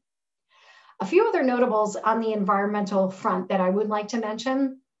 2021. A few other notables on the environmental front that I would like to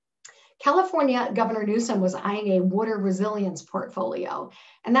mention. California Governor Newsom was eyeing a water resilience portfolio,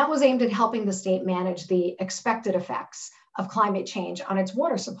 and that was aimed at helping the state manage the expected effects of climate change on its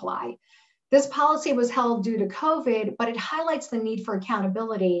water supply. This policy was held due to COVID, but it highlights the need for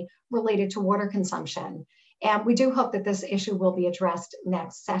accountability related to water consumption. And we do hope that this issue will be addressed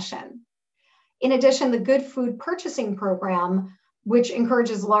next session. In addition, the Good Food Purchasing Program, which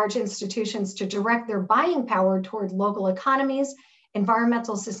encourages large institutions to direct their buying power toward local economies,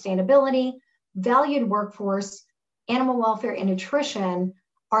 environmental sustainability, valued workforce, animal welfare, and nutrition,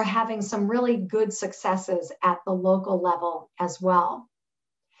 are having some really good successes at the local level as well.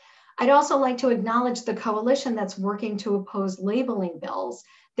 I'd also like to acknowledge the coalition that's working to oppose labeling bills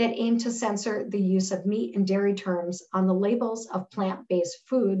that aim to censor the use of meat and dairy terms on the labels of plant-based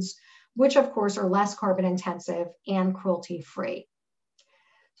foods, which of course are less carbon intensive and cruelty-free.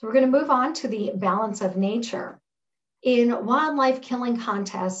 So we're going to move on to the balance of nature. In wildlife killing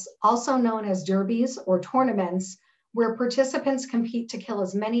contests, also known as derbies or tournaments, where participants compete to kill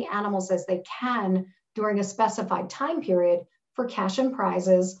as many animals as they can during a specified time period for cash and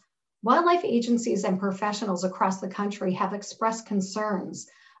prizes, wildlife agencies and professionals across the country have expressed concerns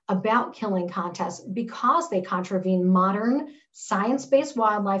about killing contests because they contravene modern science-based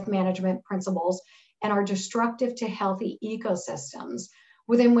wildlife management principles and are destructive to healthy ecosystems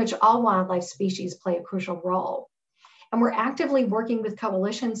within which all wildlife species play a crucial role. And we're actively working with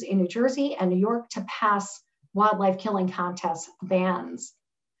coalitions in New Jersey and New York to pass wildlife killing contest bans.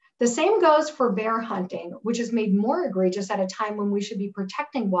 The same goes for bear hunting, which is made more egregious at a time when we should be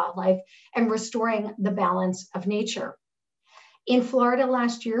protecting wildlife and restoring the balance of nature. In Florida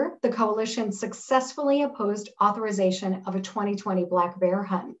last year, the coalition successfully opposed authorization of a 2020 black bear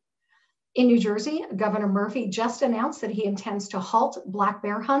hunt. In New Jersey, Governor Murphy just announced that he intends to halt black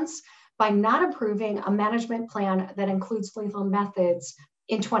bear hunts by not approving a management plan that includes lethal methods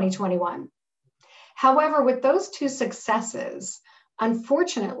in 2021. However, with those two successes,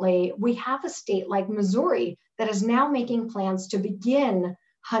 unfortunately, we have a state like Missouri that is now making plans to begin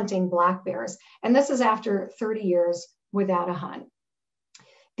hunting black bears. And this is after 30 years without a hunt.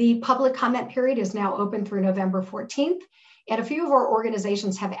 The public comment period is now open through November 14th. And a few of our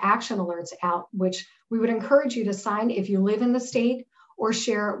organizations have action alerts out, which we would encourage you to sign if you live in the state or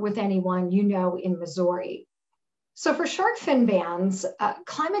share with anyone you know in Missouri. So for shark fin bans,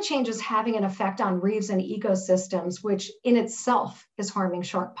 climate change is having an effect on reefs and ecosystems, which in itself is harming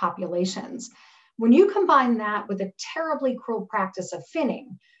shark populations. When you combine that with a terribly cruel practice of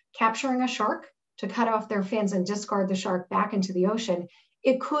finning, capturing a shark to cut off their fins and discard the shark back into the ocean,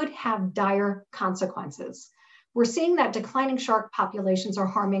 it could have dire consequences. We're seeing that declining shark populations are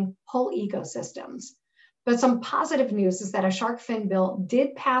harming whole ecosystems. But some positive news is that a shark fin bill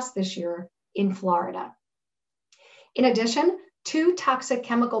did pass this year in Florida. In addition, 2 toxic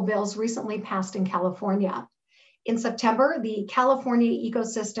chemical bills recently passed in California. In September, the California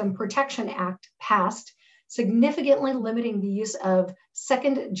Ecosystem Protection Act passed, significantly limiting the use of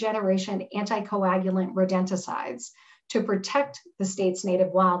second-generation anticoagulant rodenticides to protect the state's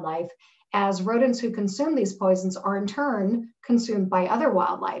native wildlife, as rodents who consume these poisons are in turn consumed by other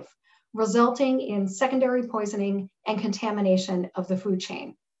wildlife, resulting in secondary poisoning and contamination of the food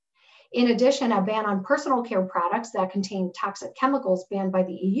chain. In addition, a ban on personal care products that contain toxic chemicals banned by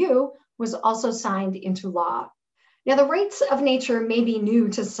the EU was also signed into law. Now, the rights of nature may be new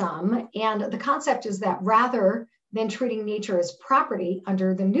to some, and the concept is that rather than treating nature as property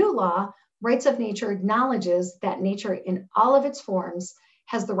under the new law, rights of nature acknowledges that nature in all of its forms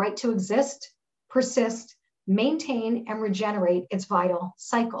has the right to exist, persist, maintain, and regenerate its vital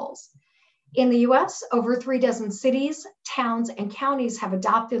cycles. In the US, over 36 cities, towns, and counties have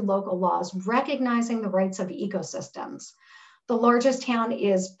adopted local laws recognizing the rights of ecosystems. The largest town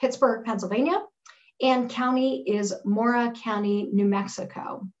is Pittsburgh, Pennsylvania, and county is Mora County, New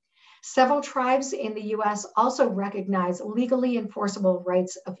Mexico. Several tribes in the US also recognize legally enforceable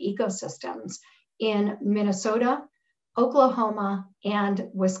rights of ecosystems in Minnesota, Oklahoma, and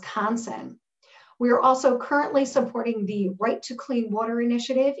Wisconsin. We are also currently supporting the Right to Clean Water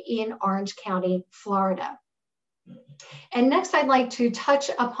initiative in Orange County, Florida. And next, I'd like to touch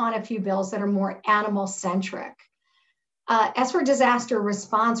upon a few bills that are more animal-centric. As for disaster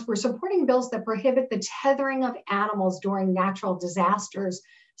response, we're supporting bills that prohibit the tethering of animals during natural disasters,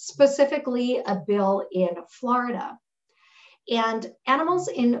 specifically a bill in Florida. And animals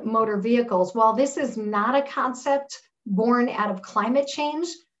in motor vehicles, while this is not a concept born out of climate change,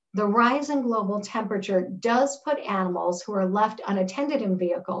 the rise in global temperature does put animals who are left unattended in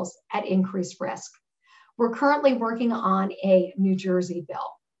vehicles at increased risk. We're currently working on a New Jersey bill.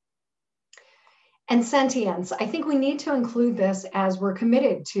 And sentience, I think we need to include this as we're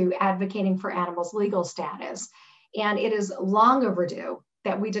committed to advocating for animals' legal status. And it is long overdue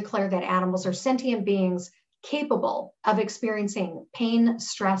that we declare that animals are sentient beings capable of experiencing pain,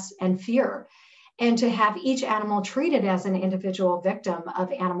 stress, and fear, and to have each animal treated as an individual victim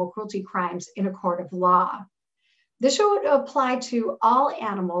of animal cruelty crimes in a court of law. This should apply to all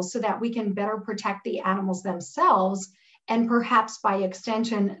animals so that we can better protect the animals themselves and perhaps by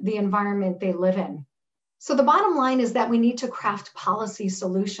extension, the environment they live in. So the bottom line is that we need to craft policy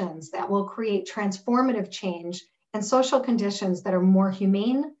solutions that will create transformative change and social conditions that are more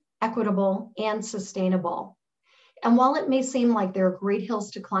humane, equitable, and sustainable. And while it may seem like there are great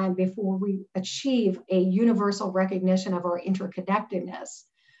hills to climb before we achieve a universal recognition of our interconnectedness,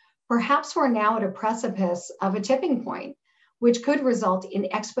 perhaps we're now at a precipice of a tipping point, which could result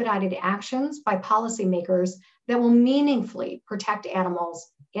in expedited actions by policymakers that will meaningfully protect animals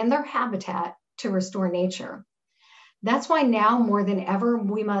in their habitat to restore nature. That's why now more than ever,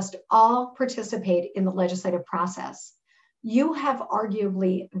 we must all participate in the legislative process. You have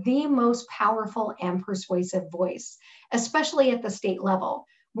arguably the most powerful and persuasive voice, especially at the state level,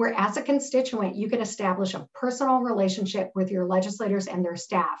 where as a constituent, you can establish a personal relationship with your legislators and their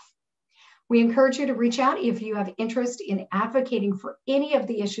staff. We encourage you to reach out if you have interest in advocating for any of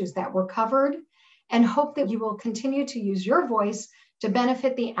the issues that were covered, and hope that you will continue to use your voice to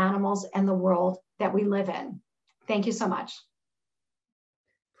benefit the animals and the world that we live in. Thank you so much.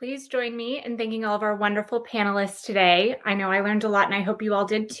 Please join me in thanking all of our wonderful panelists today. I know I learned a lot and I hope you all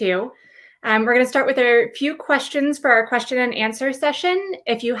did too. We're going to start with a few questions for our question and answer session.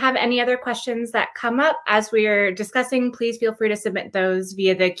 If you have any other questions that come up as we are discussing, please feel free to submit those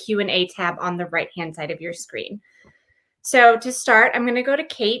via the Q&A tab on the right-hand side of your screen. So to start, I'm going to go to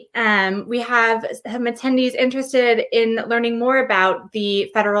Kate. We have some attendees interested in learning more about the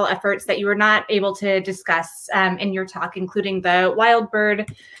federal efforts that you were not able to discuss in your talk, including the Wild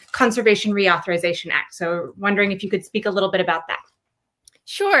Bird Conservation Reauthorization Act. So wondering if you could speak a little bit about that.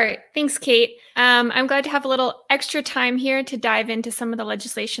 Sure. Thanks, Kate. I'm glad to have a little extra time here to dive into some of the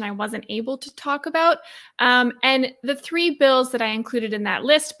legislation I wasn't able to talk about. And the three bills that I included in that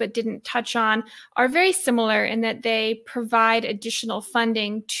list but didn't touch on are very similar in that they provide additional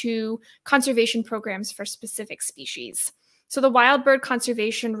funding to conservation programs for specific species. So the Wild Bird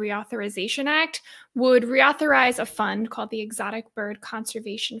Conservation Reauthorization Act would reauthorize a fund called the Exotic Bird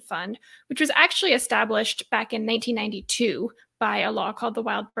Conservation Fund, which was actually established back in 1992 by a law called the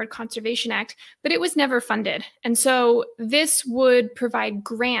Wild Bird Conservation Act, but it was never funded. And so this would provide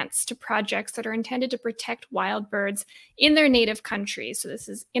grants to projects that are intended to protect wild birds in their native countries. So this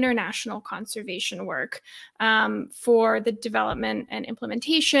is international conservation work for the development and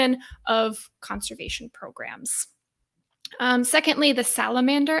implementation of conservation programs. Secondly, the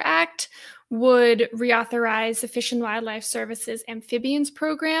Salamander Act would reauthorize the Fish and Wildlife Service's amphibians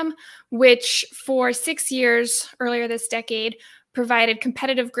program, which for 6 years earlier this decade provided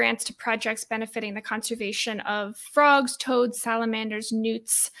competitive grants to projects benefiting the conservation of frogs, toads, salamanders,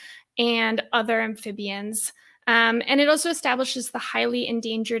 newts, and other amphibians. And it also establishes the Highly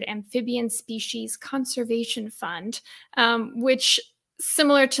Endangered Amphibian Species Conservation Fund, which,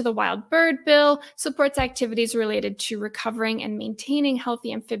 similar to the Wild Bird Bill, supports activities related to recovering and maintaining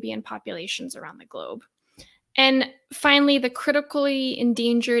healthy amphibian populations around the globe. And finally, the Critically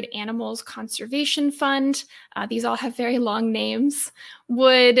Endangered Animals Conservation Fund, these all have very long names,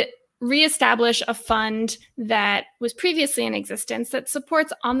 would reestablish a fund that was previously in existence that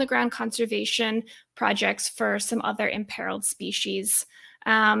supports on-the-ground conservation projects for some other imperiled species.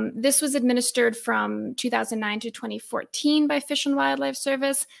 This was administered from 2009 to 2014 by Fish and Wildlife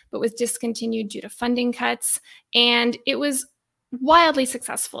Service, but was discontinued due to funding cuts. And it was wildly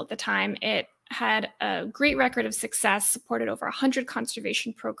successful at the time. It had a great record of success, supported over 100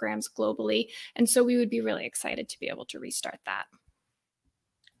 conservation programs globally. And so we would be really excited to be able to restart that.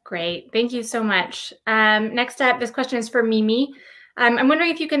 Great. Thank you so much. Next up, this question is for Mimi. I'm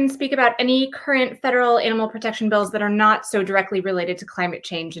wondering if you can speak about any current federal animal protection bills that are not so directly related to climate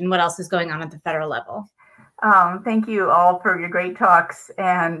change and what else is going on at the federal level. Thank you all for your great talks.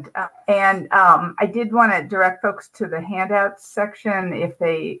 And I did want to direct folks to the handouts section if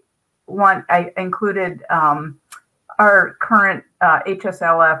they want. I included our current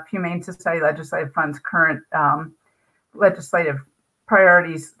HSLF, Humane Society Legislative Fund's current legislative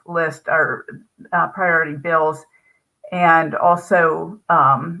priorities list, our priority bills, and also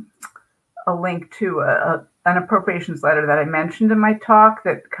a link to an appropriations letter that I mentioned in my talk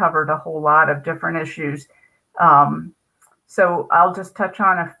that covered a whole lot of different issues. So I'll just touch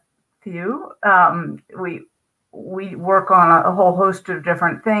on a few. We work on a whole host of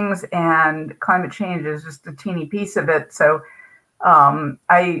different things, and climate change is just a teeny piece of it. So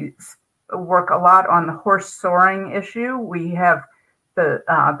I work a lot on the horse soring issue. We have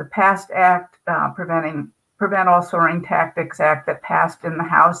the PAST Act, Prevent All Soaring Tactics Act, that passed in the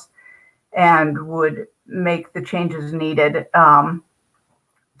House and would make the changes needed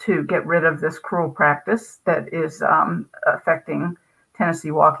to get rid of this cruel practice that is affecting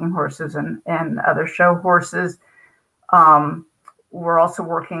Tennessee walking horses and other show horses. We're also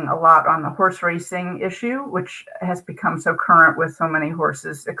working a lot on the horse racing issue, which has become so current with so many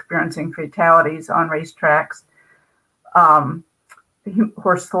horses experiencing fatalities on racetracks. The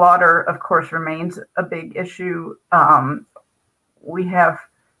horse slaughter, of course, remains a big issue. We have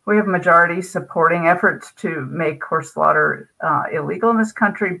majorities supporting efforts to make horse slaughter illegal in this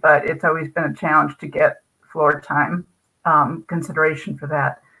country, but it's always been a challenge to get floor time consideration for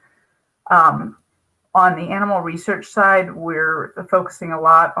that. On the animal research side, we're focusing a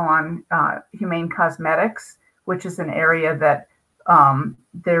lot on humane cosmetics, which is an area that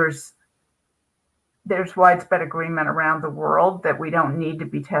there's widespread agreement around the world that we don't need to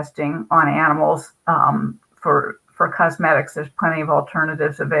be testing on animals for cosmetics. There's plenty of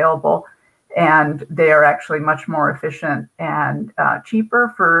alternatives available, and they are actually much more efficient and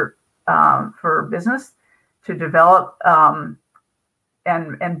cheaper for business to develop,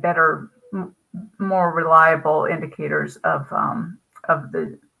 and better, more reliable indicators of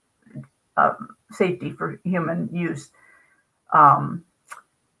the safety for human use.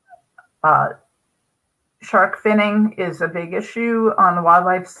 Shark finning is a big issue on the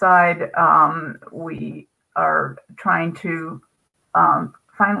wildlife side. We are trying to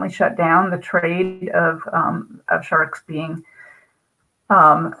finally shut down the trade of sharks being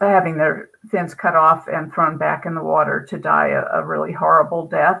having their fins cut off and thrown back in the water to die a really horrible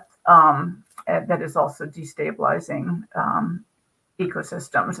death that is also destabilizing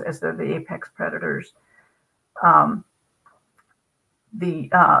ecosystems, as they're the apex predators.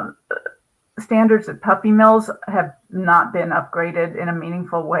 The standards at puppy mills have not been upgraded in a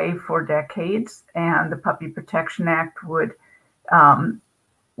meaningful way for decades, and the Puppy Protection Act would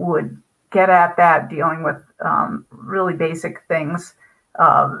get at that, dealing with really basic things,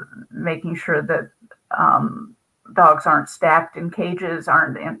 making sure that dogs aren't stacked in cages,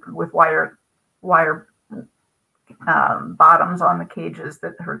 with wire bottoms on the cages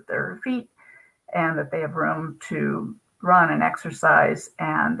that hurt their feet, and that they have room to run and exercise,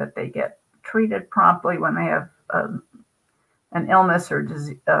 and that they get treated promptly when they have an illness or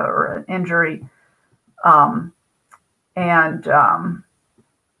disease or an injury,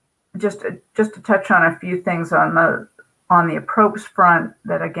 just to touch on a few things on the approach front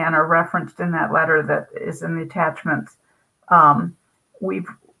that again are referenced in that letter that is in the attachments. We've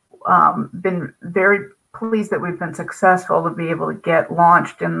been very pleased that we've been successful to be able to get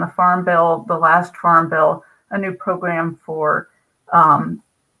launched in the Farm Bill, the last Farm Bill, a new program for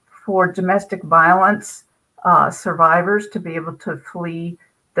domestic violence survivors to be able to flee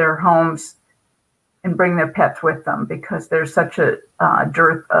their homes and bring their pets with them, because there's such a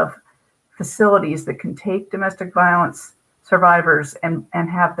dearth of facilities that can take domestic violence survivors and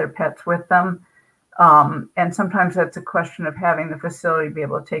have their pets with them. And sometimes that's a question of having the facility be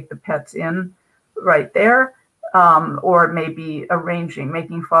able to take the pets in right there, or it may be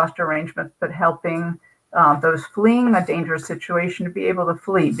making foster arrangements, but helping those fleeing a dangerous situation to be able to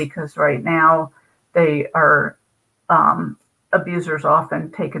flee, because right now they are abusers often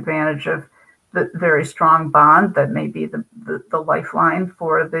take advantage of the very strong bond that may be the lifeline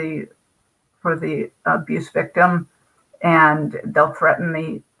for the abuse victim, and they'll threaten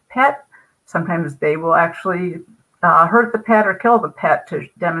the pet. Sometimes they will actually hurt the pet or kill the pet to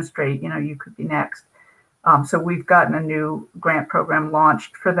demonstrate, you could be next. So we've gotten a new grant program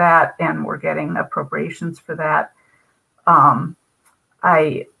launched for that, and we're getting appropriations for that.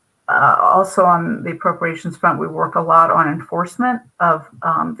 I Also on the appropriations front, we work a lot on enforcement of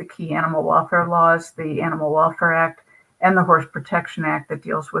the key animal welfare laws, the Animal Welfare Act, and the Horse Protection Act that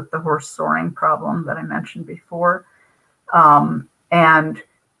deals with the horse soring problem that I mentioned before.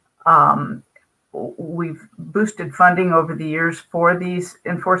 We've boosted funding over the years for these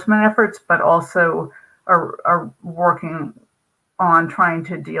enforcement efforts, but also are working on trying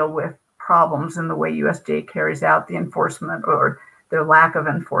to deal with problems in the way USDA carries out the enforcement or their lack of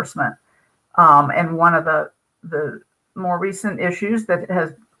enforcement. And one of the more recent issues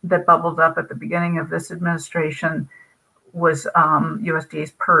that bubbled up at the beginning of this administration was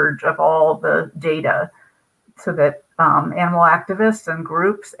USDA's purge of all the data, so that animal activists and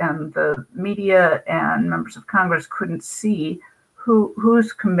groups and the media and members of Congress couldn't see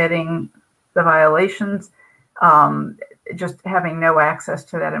who's committing the violations, just having no access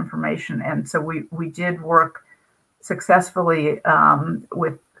to that information. And so we did work successfully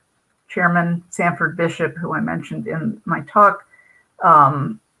with Chairman Sanford Bishop, who I mentioned in my talk,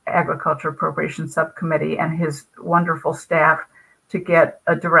 Agriculture Appropriations Subcommittee, and his wonderful staff to get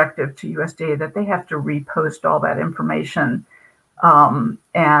a directive to USDA that they have to repost all that information.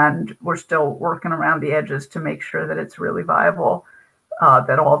 And we're still working around the edges to make sure that it's really viable,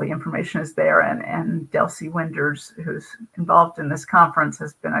 that all the information is there. And Delcy Winders, who's involved in this conference,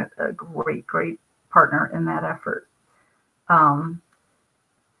 has been a great, great partner in that effort.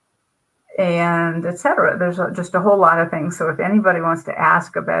 And et cetera. There's just a whole lot of things. So if anybody wants to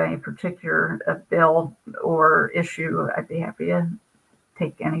ask about any particular bill or issue, I'd be happy to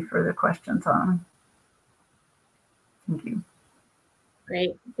take any further questions on them. Thank you.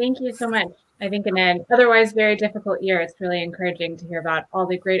 Great. Thank you so much. I think in an otherwise very difficult year, it's really encouraging to hear about all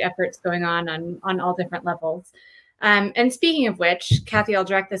the great efforts going on all different levels. And speaking of which, Kathy, I'll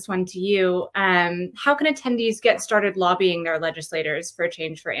direct this one to you. How can attendees get started lobbying their legislators for a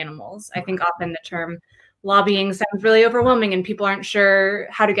change for animals? I think often the term lobbying sounds really overwhelming and people aren't sure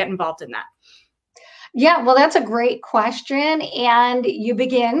how to get involved in that. Yeah, well, that's a great question. And you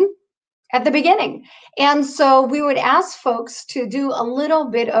begin at the beginning. And so we would ask folks to do a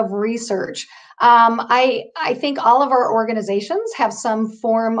little bit of research. I think all of our organizations have some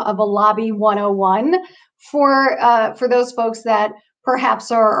form of a lobby 101 for those folks that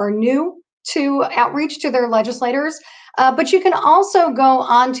perhaps are new to outreach to their legislators. But you can also go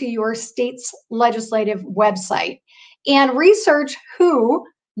onto your state's legislative website and research who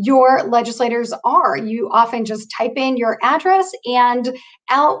your legislators are. You often just type in your address and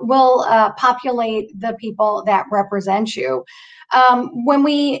out will populate the people that represent you. When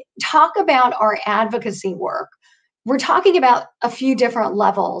we talk about our advocacy work, we're talking about a few different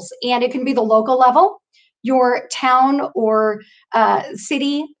levels, and it can be the local level, your town or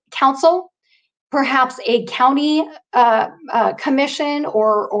city council, perhaps a county commission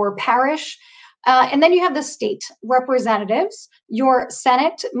or parish. And then you have the state representatives, your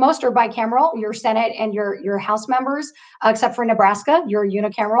Senate, most are bicameral, your Senate and your House members, except for Nebraska, you're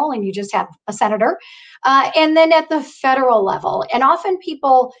unicameral and you just have a senator. And then at the federal level, and often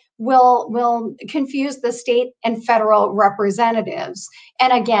people will confuse the state and federal representatives.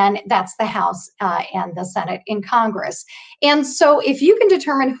 And again, that's the House and the Senate in Congress. And so if you can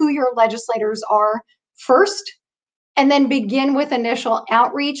determine who your legislators are first, and then begin with initial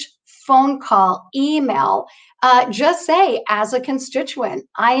outreach, phone call, email, just say, as a constituent,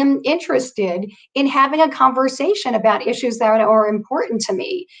 I am interested in having a conversation about issues that are important to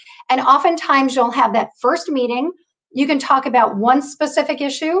me. And oftentimes you'll have that first meeting. You can talk about one specific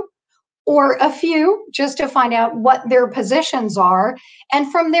issue or a few just to find out what their positions are.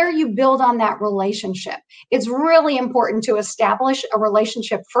 And from there, you build on that relationship. It's really important to establish a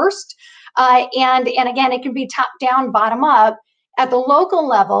relationship first. And again, it can be top down, bottom up. At the local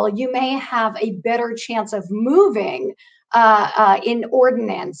level, you may have a better chance of moving in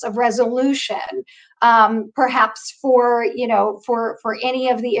ordinance, of resolution, perhaps for any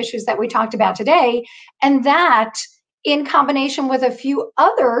of the issues that we talked about today. And that, in combination with a few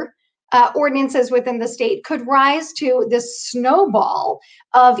other ordinances within the state, could rise to this snowball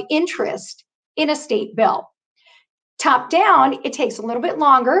of interest in a state bill. Top down, it takes a little bit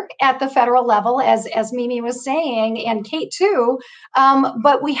longer at the federal level, as Mimi was saying, and Kate too,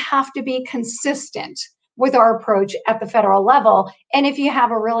 but we have to be consistent with our approach at the federal level. And if you have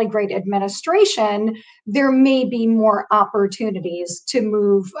a really great administration, there may be more opportunities to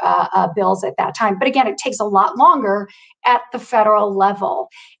move bills at that time. But again, it takes a lot longer at the federal level.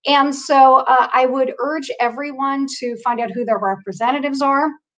 And so I would urge everyone to find out who their representatives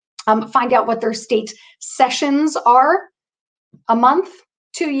are. Find out what their state sessions are, a month,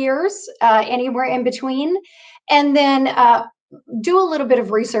 2 years, anywhere in between. And then do a little bit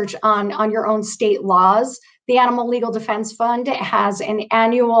of research on your own state laws. The Animal Legal Defense Fund has an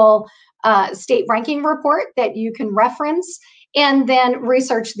annual state ranking report that you can reference, and then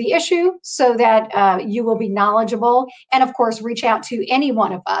research the issue so that you will be knowledgeable. And of course, reach out to any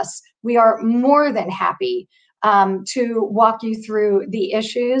one of us. We are more than happy to walk you through the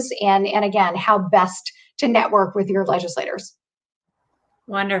issues and again, how best to network with your legislators.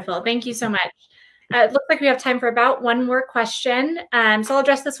 Wonderful. Thank you so much. It looks like we have time for about one more question. So I'll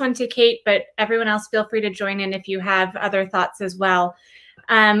address this one to Kate, but everyone else feel free to join in if you have other thoughts as well.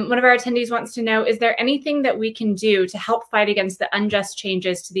 One of our attendees wants to know, is there anything that we can do to help fight against the unjust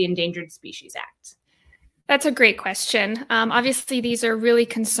changes to the Endangered Species Act? That's a great question. Obviously, these are really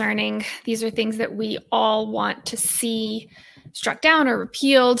concerning. These are things that we all want to see struck down or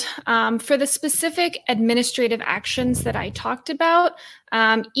repealed. For the specific administrative actions that I talked about,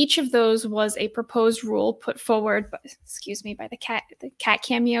 each of those was a proposed rule put forward, excuse me, by the cat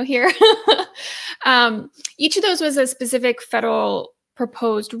cameo here. Each of those was a specific federal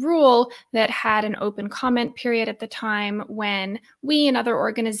proposed rule that had an open comment period at the time when we and other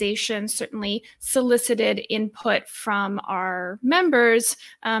organizations certainly solicited input from our members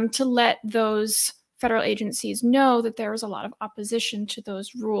to let those federal agencies know that there was a lot of opposition to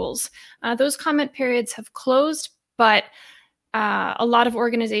those rules. Those comment periods have closed, but a lot of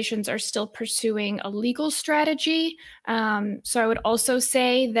organizations are still pursuing a legal strategy. So I would also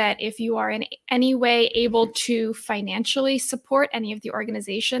say that if you are in any way able to financially support any of the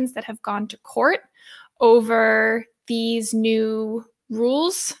organizations that have gone to court over these new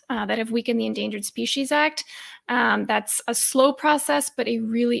rules that have weakened the Endangered Species Act, that's a slow process, but a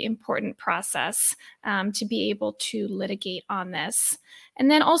really important process to be able to litigate on this. And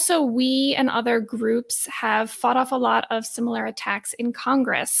then also we and other groups have fought off a lot of similar attacks in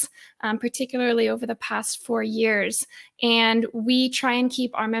Congress, particularly over the past 4 years. And we try and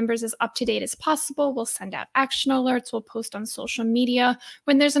keep our members as up to date as possible. We'll send out action alerts, we'll post on social media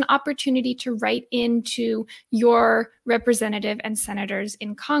when there's an opportunity to write into your representative and senators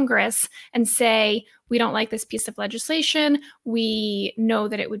in Congress and say, we don't like this piece of legislation. We know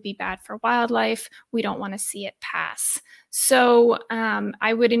that it would be bad for wildlife. We don't want to see it pass. So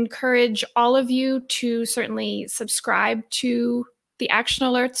I would encourage all of you to certainly subscribe to the action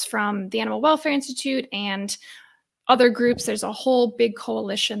alerts from the Animal Welfare Institute and other groups. There's a whole big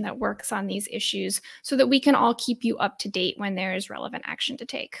coalition that works on these issues so that we can all keep you up to date when there is relevant action to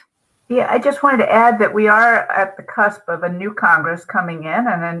take. Yeah, I just wanted to add that we are at the cusp of a new Congress coming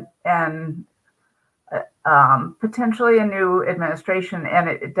in and potentially a new administration, and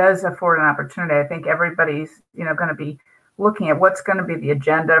it does afford an opportunity. I think everybody's going to be looking at what's going to be the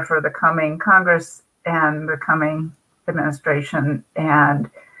agenda for the coming Congress and the coming administration, and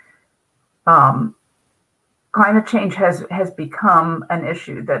climate change has become an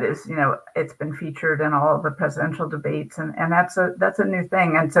issue that is, it's been featured in all of the presidential debates, and that's a new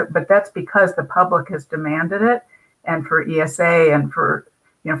thing. And so, but that's because the public has demanded it, and for ESA and for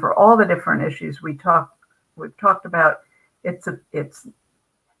all the different issues we've talked about, it's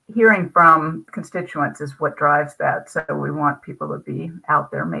hearing from constituents is what drives that. So we want people to be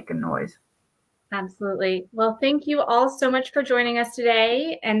out there making noise. Absolutely. Well, thank you all so much for joining us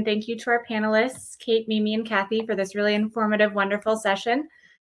today. And thank you to our panelists, Kate, Mimi, and Kathy, for this really informative, wonderful session.